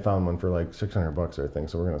 and they found one for like $600, I think.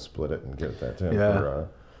 So we're gonna split it and get that to him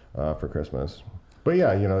for Christmas. But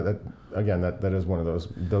yeah, you know, that is one of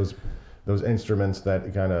those instruments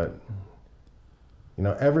that kind of. You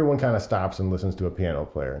know, everyone kind of stops and listens to a piano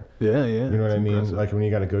player. Yeah. You know what I mean? Impressive. Like when you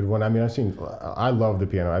got a good one. I mean, I love the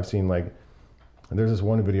piano. I've seen like, there's this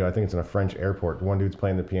one video, I think it's in a French airport. One dude's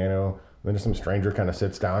playing the piano. Then some stranger kind of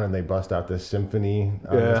sits down and they bust out this symphony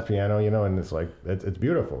on this piano, you know, and it's like, it's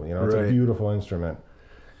beautiful. You know, it's a beautiful instrument.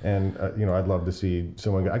 And, you know, I'd love to see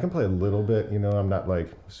someone, I can play a little bit, you know, I'm not like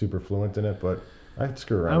super fluent in it, but I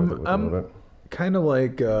screw around with it a little bit. Kind of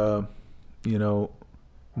like, you know,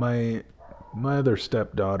 my other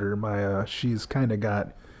stepdaughter, she's kind of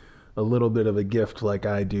got a little bit of a gift like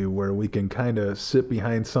I do, where we can kind of sit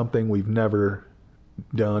behind something we've never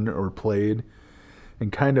done or played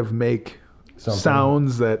and kind of make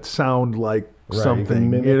sounds that sound like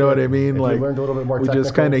something. You know what I mean? If like you learned a little bit more we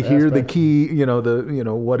just kind of hear the key, you know,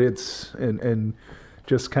 what it's and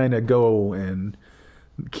just kind of go and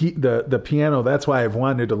the piano. That's why I've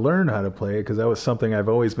wanted to learn how to play it, because that was something I've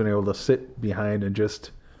always been able to sit behind and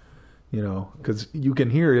just. You know, because you can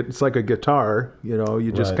hear it. It's like a guitar. You know,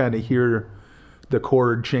 you just kind of hear the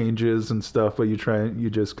chord changes and stuff, but you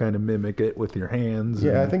just kind of mimic it with your hands.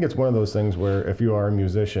 Yeah, I think it's one of those things where if you are a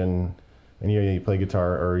musician and you play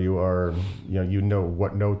guitar, or you know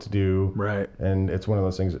what notes do. Right. And it's one of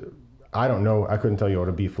those things. I don't know. I couldn't tell you what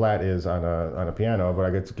a B flat is on a piano, but I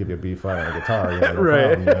get to give you a B flat on a guitar. You know, no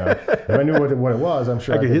problem, you know? If I knew what it was, I'm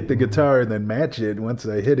sure I could hit the guitar and then match it once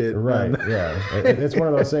I hit it. Right. Yeah. It's one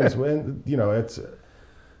of those things. When you know,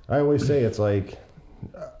 I always say it's like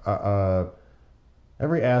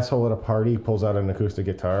every asshole at a party pulls out an acoustic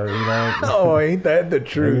guitar. You know. Oh, ain't that the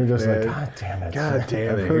truth? And you're just man. like, God damn it! God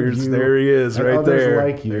damn it! There he is, right there.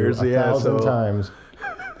 Like you, there's the 1,000 times.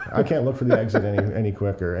 I can't look for the exit any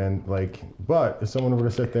quicker. And like, but if someone were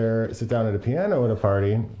to sit down at a piano at a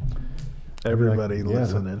party, everybody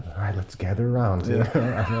listening. All right, let's gather around. Yeah.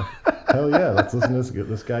 Hell yeah, let's listen to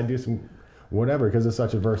this guy do some whatever, because it's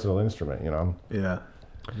such a versatile instrument, you know. Yeah.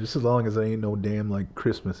 Just as long as it ain't no damn like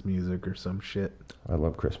Christmas music or some shit. I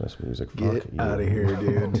love Christmas music. Get out of here,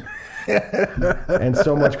 dude. And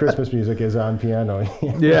so much Christmas music is on piano.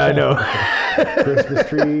 Yeah, I know. Christmas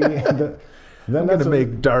tree. Then I'm going to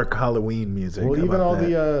make dark Halloween music. Well, even all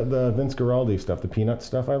the Vince Guaraldi stuff, the Peanut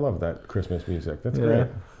stuff, I love that Christmas music. That's great.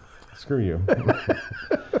 Screw you.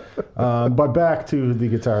 But back to the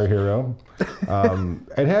Guitar Hero.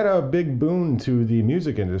 It had a big boon to the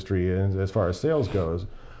music industry as far as sales goes.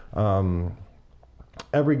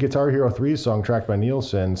 Every Guitar Hero 3 song tracked by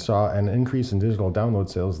Nielsen saw an increase in digital download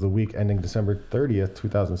sales the week ending December 30th,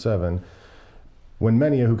 2007. When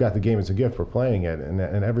many who got the game as a gift were playing it, and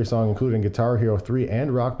every song, including Guitar Hero 3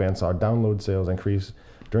 and Rock Band, saw download sales increase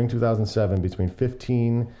during 2007 between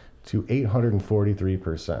 15 to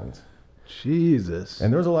 843%. Jesus!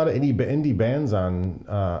 And there was a lot of indie bands on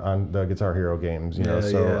the Guitar Hero games, you know.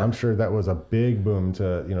 So I'm sure that was a big boom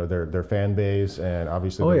to their fan base and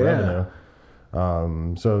obviously the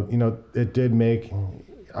revenue. So it did make,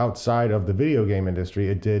 outside of the video game industry,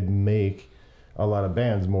 it did make a lot of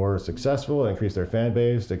bands more successful, increased their fan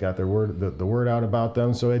base, they got their the word out about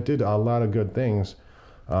them. So it did a lot of good things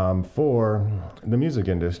for the music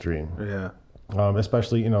industry. Yeah.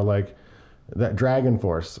 Especially, like that Dragon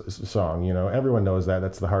Force song, everyone knows that.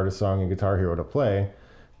 That's the hardest song in Guitar Hero to play.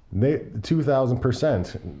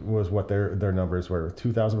 2,000% was what their numbers were.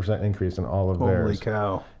 2,000% increase in all of theirs. Holy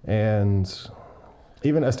cow. And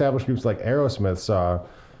even established groups like Aerosmith saw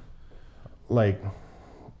like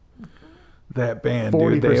that band,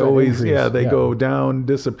 dude, they always they go down,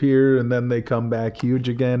 disappear, and then they come back huge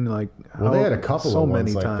again. Like, well, they had a couple of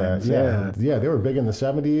ones like times. That. Yeah, they were big in the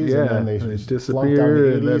 70s, yeah, and then they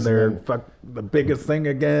disappear, and then they're the biggest thing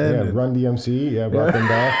again. Yeah, Run DMC, brought them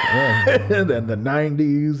back. Yeah. And then the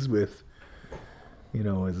 90s with,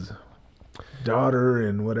 his daughter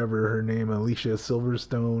and whatever her name, Alicia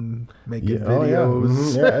Silverstone, making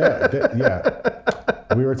videos. Yeah.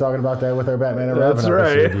 We were talking about that with our Batman and Robin episode.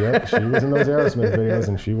 Right. Yep, she was in those Aerosmith videos,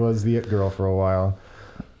 and she was the it girl for a while.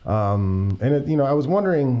 And I was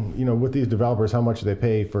wondering, with these developers, how much they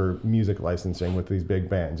pay for music licensing with these big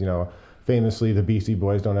bands. Famously, the Beastie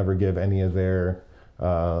Boys don't ever give any of their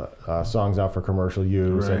songs out for commercial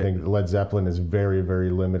use. Right. I think Led Zeppelin is very, very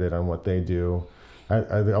limited on what they do.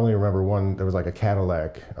 I only remember one. There was like a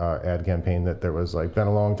Cadillac ad campaign that there was like, been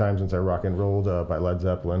a long time since I rock and rolled by Led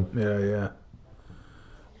Zeppelin. Yeah.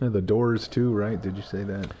 And the Doors too, right? Did you say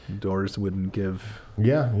that? Doors wouldn't give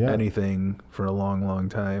anything for a long, long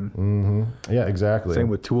time. Mm-hmm. Yeah, exactly. Same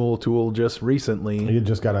with Tool. Tool just recently. It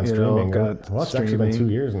just got on streaming. It's actually been 2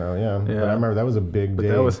 years now, yeah. But I remember that was a big day.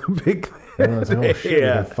 That was a big thing. Everyone's like, oh shit, we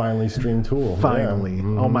can finally stream Tool. Finally.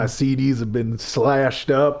 Yeah. All my CDs have been slashed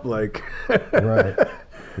up. Like, right.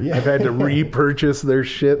 Yeah. I've had to repurchase their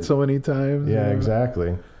shit so many times. Yeah,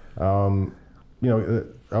 exactly. I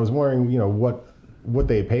was wondering, what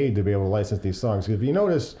they paid to be able to license these songs. If you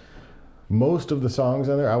notice, most of the songs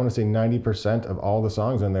on there, I want to say 90% of all the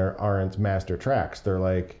songs on there aren't master tracks. They're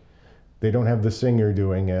like, they don't have the singer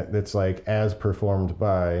doing it. It's like as performed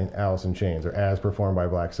by Alice in Chains or as performed by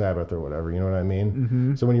Black Sabbath or whatever. You know what I mean?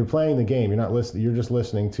 Mm-hmm. So when you're playing the game, you're just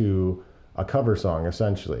listening to a cover song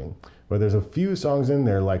essentially. But there's a few songs in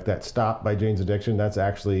there like that "Stop" by Jane's Addiction. That's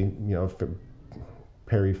actually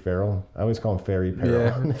Peripheral. I always call him Fairy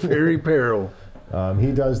Peril. Yeah, Fairy Peril.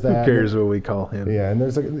 He does that. Who cares what we call him? Yeah, and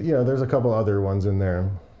there's a couple other ones in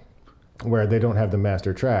there where they don't have the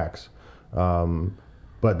master tracks,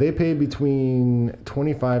 but they pay between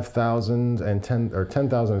 $25,000 and $10,000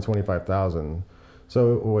 and $25,000.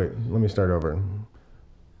 So wait, let me start over.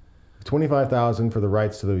 $25,000 for the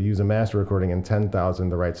rights to use a master recording, and $10,000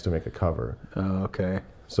 the rights to make a cover. Oh, okay.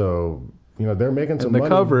 So they're making some money.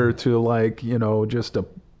 And the cover to just a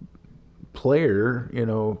player,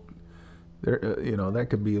 that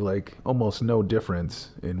could be like almost no difference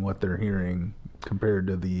in what they're hearing compared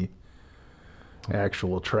to the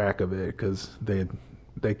actual track of it, because they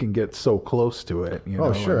can get so close to it.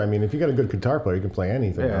 Sure. I mean, if you got a good guitar player, you can play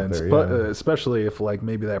anything out there. Especially if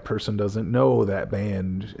maybe that person doesn't know that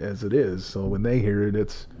band as it is. So when they hear it,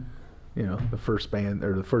 it's the first band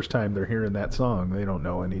or the first time they're hearing that song, they don't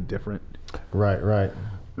know any different. Right.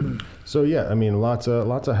 So yeah, I mean, lots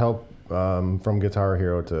of help from Guitar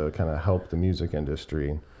Hero to kind of help the music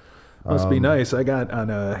industry. Must be nice. I got on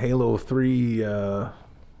a Halo 3, they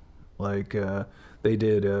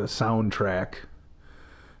did a soundtrack.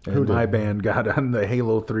 And my band got on the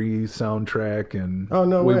Halo 3 soundtrack, and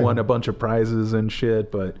we won a bunch of prizes and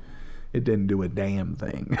shit, but it didn't do a damn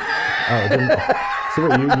thing. So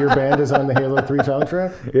wait, your band is on the Halo 3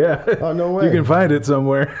 soundtrack? Yeah. Oh, no way. You can find it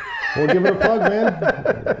somewhere. Well, give it a plug, man.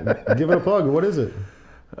 Give it a plug. What is it?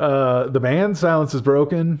 The band Silence is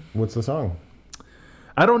Broken. What's the song?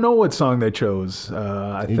 I don't know what song they chose.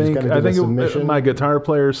 I think my guitar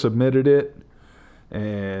player submitted it,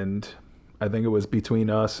 and I think it was between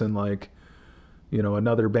us and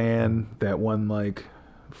another band that won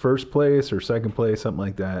first place or second place, something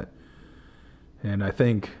like that. And I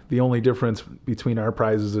think the only difference between our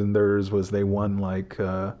prizes and theirs was they won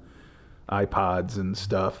iPods and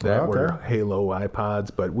stuff that were Halo iPods,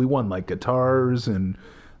 but we won guitars and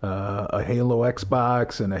a Halo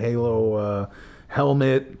Xbox and a Halo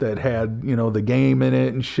helmet that had the game in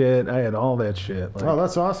it and shit. I had all that shit.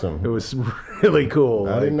 That's awesome. It was really cool.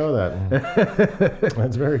 I didn't know that.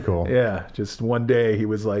 That's very cool. Yeah, just one day he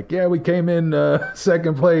was like, "Yeah, we came in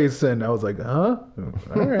second place," and I was like, "Huh?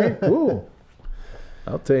 All right, cool.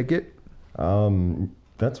 I'll take it."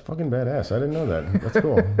 That's fucking badass. I didn't know that. That's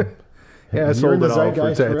cool. Yeah, I sold it all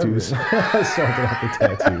for tattoos. I sold it all for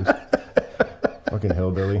tattoos. Fucking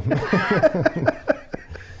hillbilly.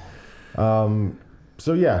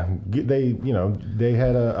 So yeah, they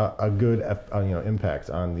had a good impact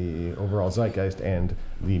on the overall zeitgeist and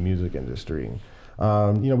the music industry.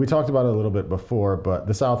 We talked about it a little bit before, but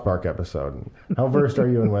the South Park episode. How versed are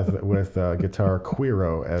you in with Guitar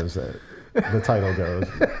Queero, as the title goes?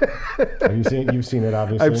 Have you seen? You've seen it,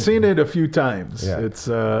 obviously. I've seen it a few times. Yeah. It's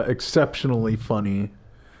exceptionally funny.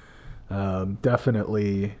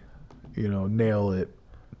 Definitely, nail it.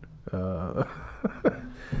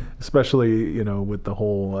 Especially, with the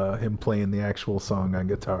whole him playing the actual song on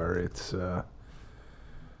guitar. It's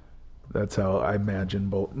that's how I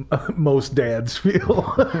imagine most dads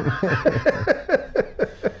feel.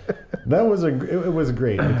 It was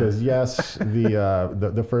great because yes,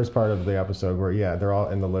 the first part of the episode where they're all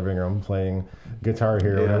in the living room playing Guitar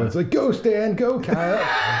Hero and it's like, go Stan, go Kyle.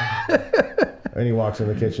 And he walks in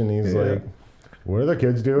the kitchen and he's like, what are the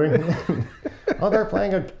kids doing? Oh, they're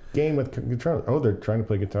playing a game with guitar. Oh, they're trying to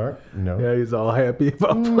play guitar? No. Yeah, he's all happy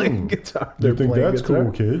about playing guitar. You think that's guitar.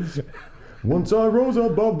 cool, kids? Once I rose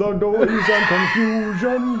above the noise and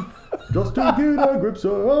confusion, just to get a grip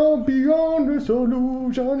so I'm beyond this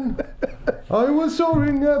illusion. I was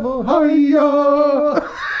soaring ever higher.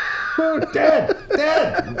 Dad!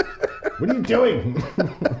 What are you doing?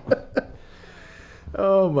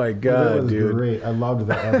 Oh my God, that was dude! Great. I loved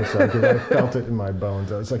that episode because I felt it in my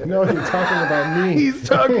bones. I was like, "No, he's talking about me. He's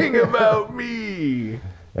talking about me."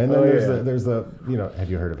 And then there's the have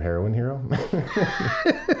you heard of Heroin Hero?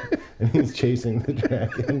 And he's chasing the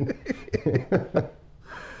dragon.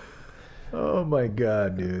 Oh my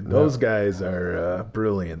God, dude! Those guys are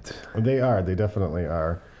brilliant. They are. They definitely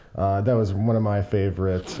are. That was one of my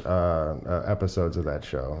favorite episodes of that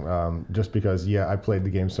show. Just because, I played the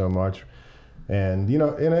game so much. And a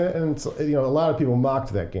lot of people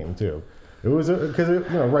mocked that game too. It was because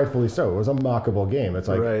rightfully so. It was a mockable game. It's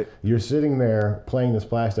like you're sitting there playing this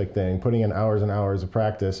plastic thing, putting in hours and hours of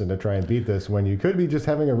practice, and to try and beat this when you could be just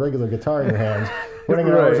having a regular guitar in your hands, putting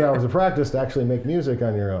in hours and hours of practice to actually make music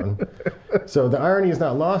on your own. So the irony is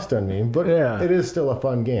not lost on me, but it is still a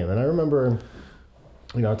fun game. And I remember,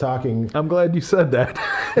 talking. I'm glad you said that.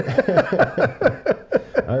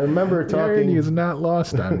 I remember talking. The irony is not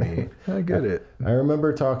lost on me. I get it. I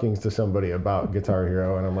remember talking to somebody about Guitar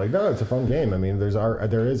Hero, and I'm like, no, it's a fun game. I mean, there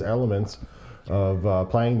is elements of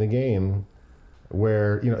playing the game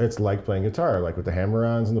where it's like playing guitar, like with the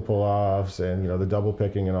hammer-ons and the pull-offs and the double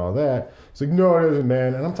picking and all that. It's like, no, it isn't,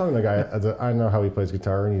 man. And I'm talking to the guy. I know how he plays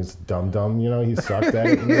guitar, and he's dumb. He sucked at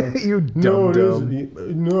it. You dumb.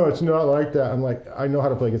 No, it's not like that. I'm like, I know how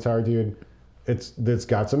to play guitar, dude. It's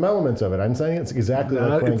got some elements of it. I'm saying it's exactly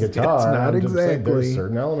like playing guitar. It's not exactly. There's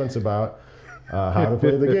certain elements about how to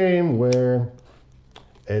play the game where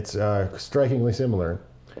it's strikingly similar.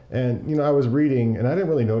 And I was reading, and I didn't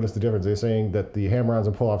really notice the difference. They're saying that the hammer-ons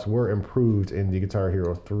and pull-offs were improved in the Guitar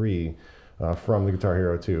Hero 3 from the Guitar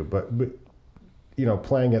Hero 2. But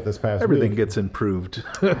playing it this past everything week, gets improved.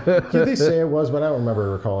 They say it was, but I don't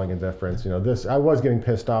remember recalling a difference. I was getting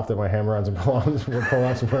pissed off that my hammer-ons and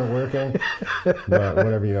pull-offs weren't working. But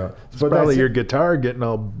whatever, It's probably your guitar getting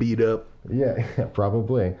all beat up. Yeah,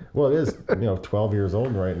 probably. Well, it is, 12 years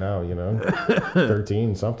old right now,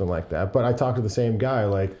 13, something like that. But I talked to the same guy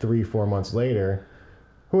like 3-4 months later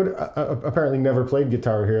who had apparently never played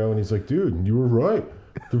Guitar Hero, and he's like, dude, you were right.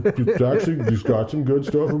 It's actually just got some good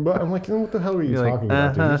stuff about it. I'm like, what the hell are you talking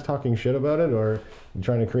about? Dude? Are you just talking shit about it, or you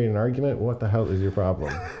trying to create an argument? What the hell is your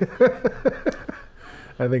problem?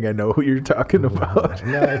 I think I know who you're talking about.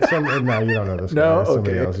 No, you don't know this guy. No, it's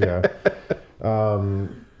somebody else,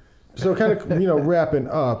 So kind of, wrapping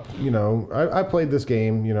up, I played this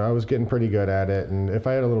game, I was getting pretty good at it. And if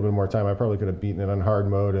I had a little bit more time, I probably could have beaten it on hard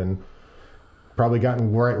mode and probably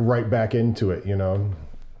gotten right back into it,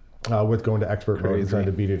 with going to expert mode and trying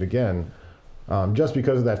to beat it again. Just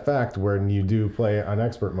because of that fact, when you do play on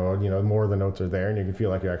expert mode, more of the notes are there and you can feel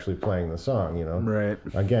like you're actually playing the song, Right.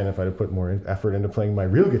 Again, if I'd have put more effort into playing my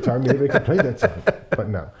real guitar, maybe I could play that song. But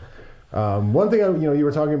no. One thing, you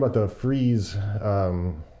were talking about the freeze,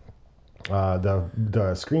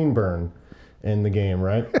 the screen burn in the game,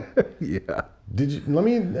 right? Yeah. Let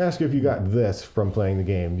me ask you if you got this from playing the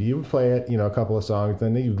game. You would play it, a couple of songs,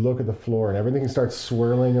 then you'd look at the floor and everything starts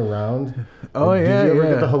swirling around. Oh, Did you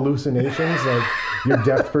ever get the hallucinations? Like your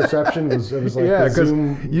depth perception was like because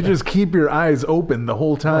you just keep your eyes open the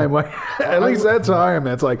whole time. At least that's how I am.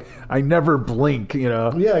 It's like I never blink,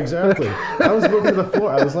 Yeah, exactly. I was looking at the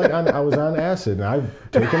floor. I was on acid, and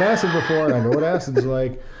I've taken acid before, and I know what acid's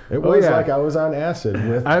like. It was like I was on acid.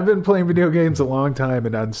 I've been playing video games a long time,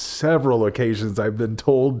 and on several occasions I've been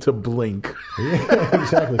told to blink. Yeah,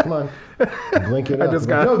 exactly. Come on. Blink it up.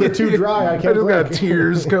 No, they're too dry. I can't blink. Got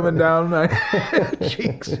tears coming down my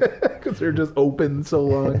cheeks because they're just open so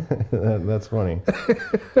long. That's funny.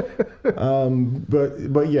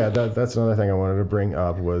 But yeah, that's another thing I wanted to bring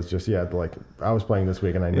up was just, like I was playing this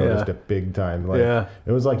week and I noticed it big time. Like,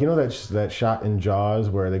 it was like, that shot in Jaws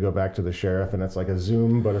where they go back to the sheriff and it's like a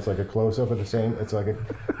zoom, but it's like a close-up at the same, it's like a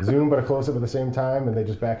zoom, but a close-up at the same time, and they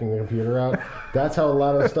just backing the computer out. That's how a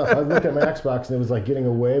lot of stuff, I looked at my Xbox and it was like getting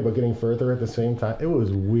away, but getting further at the same time. It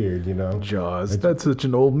was weird, Jaws. That's such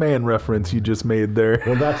an old man reference you just made there.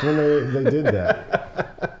 Well, that's when they did that.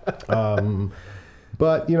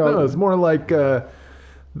 But, No, it's more like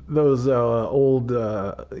those old,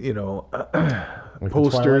 like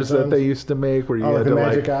posters that they used to make where you had the to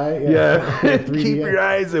magic eye? Keep your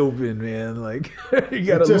eyes open, man. Like, you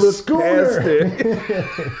got to look past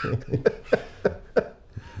it.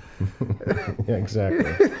 Yeah,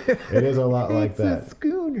 exactly. It is a lot like that. It's a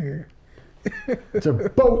schooner. It's a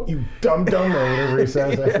boat, you dum-dum, or whatever he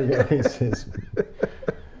says. I forget what he says.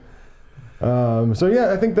 So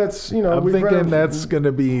yeah, I think that's, I'm thinking that's going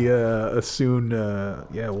to be a soon,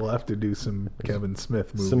 we'll have to do some Kevin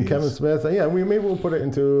Smith movies. Some Kevin Smith. Yeah, maybe we'll put it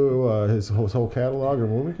into his whole catalog, or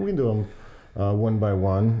we can do them one by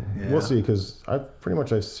one. Yeah. We'll see, because I've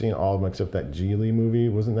seen all of them except that Geely movie.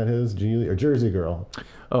 Wasn't that his? Geely or Jersey Girl?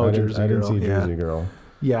 Oh, Jersey Girl. I didn't see Jersey Girl.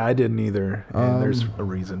 Yeah, I didn't either, and there's a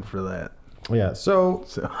reason for that. Yeah, so.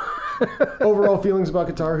 Overall feelings about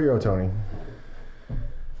Guitar Hero, Tony?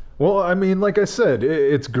 Well, I mean, like I said,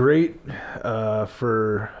 it's great you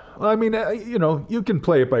can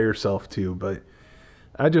play it by yourself too, but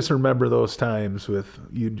I just remember those times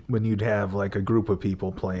when you'd have like a group of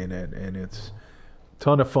people playing it, and it's a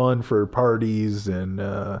ton of fun for parties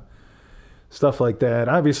and stuff like that.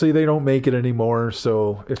 Obviously, they don't make it anymore,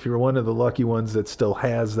 so if you're one of the lucky ones that still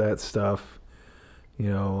has that stuff,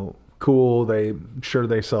 cool. They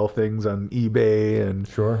sell things on eBay and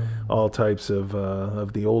all types of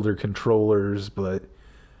the older controllers, but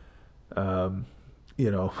I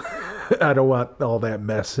don't want all that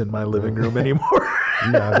mess in my living room anymore.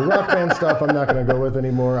 No, the Rock Band stuff I'm not going to go with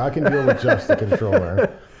anymore. I can deal with just the controller.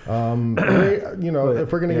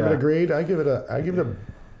 If we're going to give it a grade, I give it a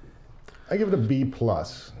B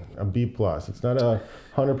plus. A B plus. It's not a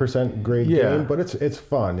 100% grade game, but it's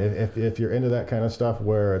fun if you're into that kind of stuff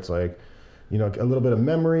where it's like, a little bit of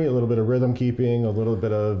memory, a little bit of rhythm keeping, a little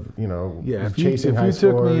bit of chasing high scores. If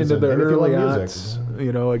you took me into the early aughts,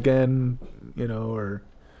 or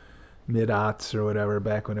mid aughts or whatever,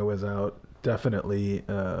 back when it was out, definitely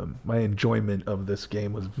my enjoyment of this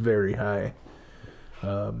game was very high.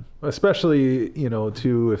 Especially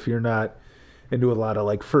too, if you're not into a lot of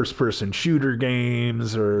like first person shooter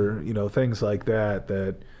games or things like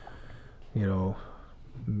that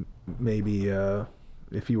maybe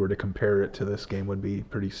if you were to compare it to this game would be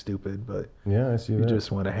pretty stupid, but yeah, I see you that.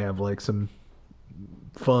 just want to have like some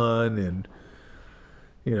fun and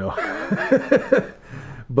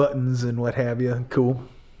buttons and what have you. Cool.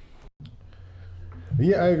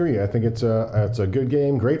 Yeah, I agree. I think it's a good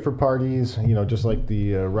game, great for parties, just like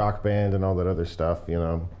the Rock Band and all that other stuff,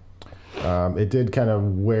 It did kind of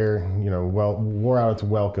wore out its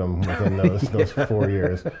welcome within those 4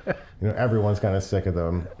 years. Everyone's kind of sick of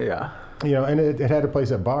them. Yeah. And it had a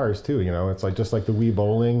place at bars too. It's like just like the Wii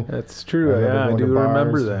bowling. That's true. Yeah, I do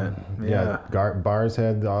remember that. Yeah. Bars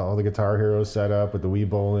had all the Guitar Heroes set up with the Wii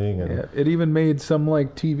bowling, and it even made some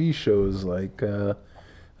like TV shows. Like I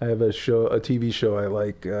have a TV show I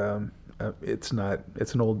like. It's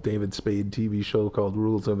an old David Spade TV show called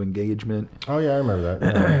Rules of Engagement. Oh yeah, I remember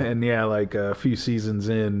that. Yeah. And like a few seasons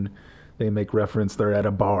in, they make reference they're at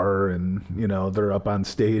a bar and they're up on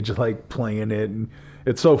stage like playing it, and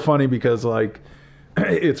it's so funny because like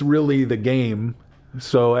it's really the game.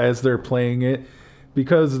 So as they're playing it,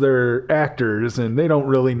 because they're actors and they don't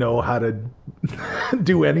really know how to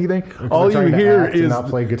do anything, all you hear is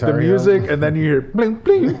the music, and then you hear bling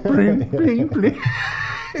bling bling bling bling.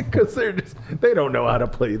 Because they don't know how to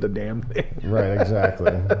play the damn thing. Right,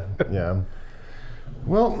 exactly. Yeah.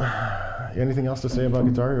 Well, anything else to say about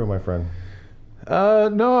Guitar Hero, my friend?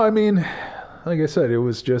 No, I mean, like I said, it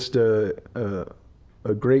was just a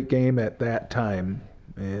great game at that time,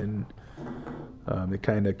 and it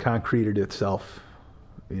kind of concreted itself,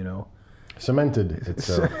 Cemented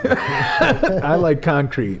itself. I like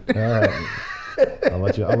concrete. All right. I'll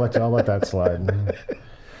let that slide.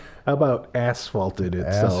 How about asphalted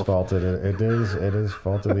itself? Asphalted. It is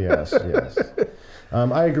fault of the ass, yes.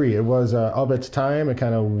 I agree. It was of its time. It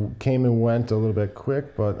kind of came and went a little bit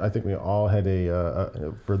quick, but I think we all had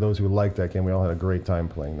for those who liked that game, we all had a great time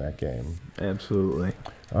playing that game. Absolutely.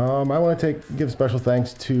 I want to give special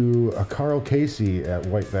thanks to Carl Casey at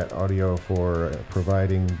White Bat Audio for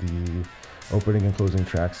providing the opening and closing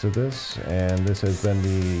tracks to this. And this has been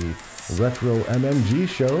the Retro MMG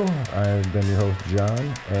Show. I've been your host,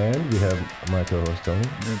 John, and we have my co-host, Tony.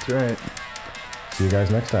 That's right. See you guys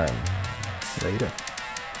next time. Later.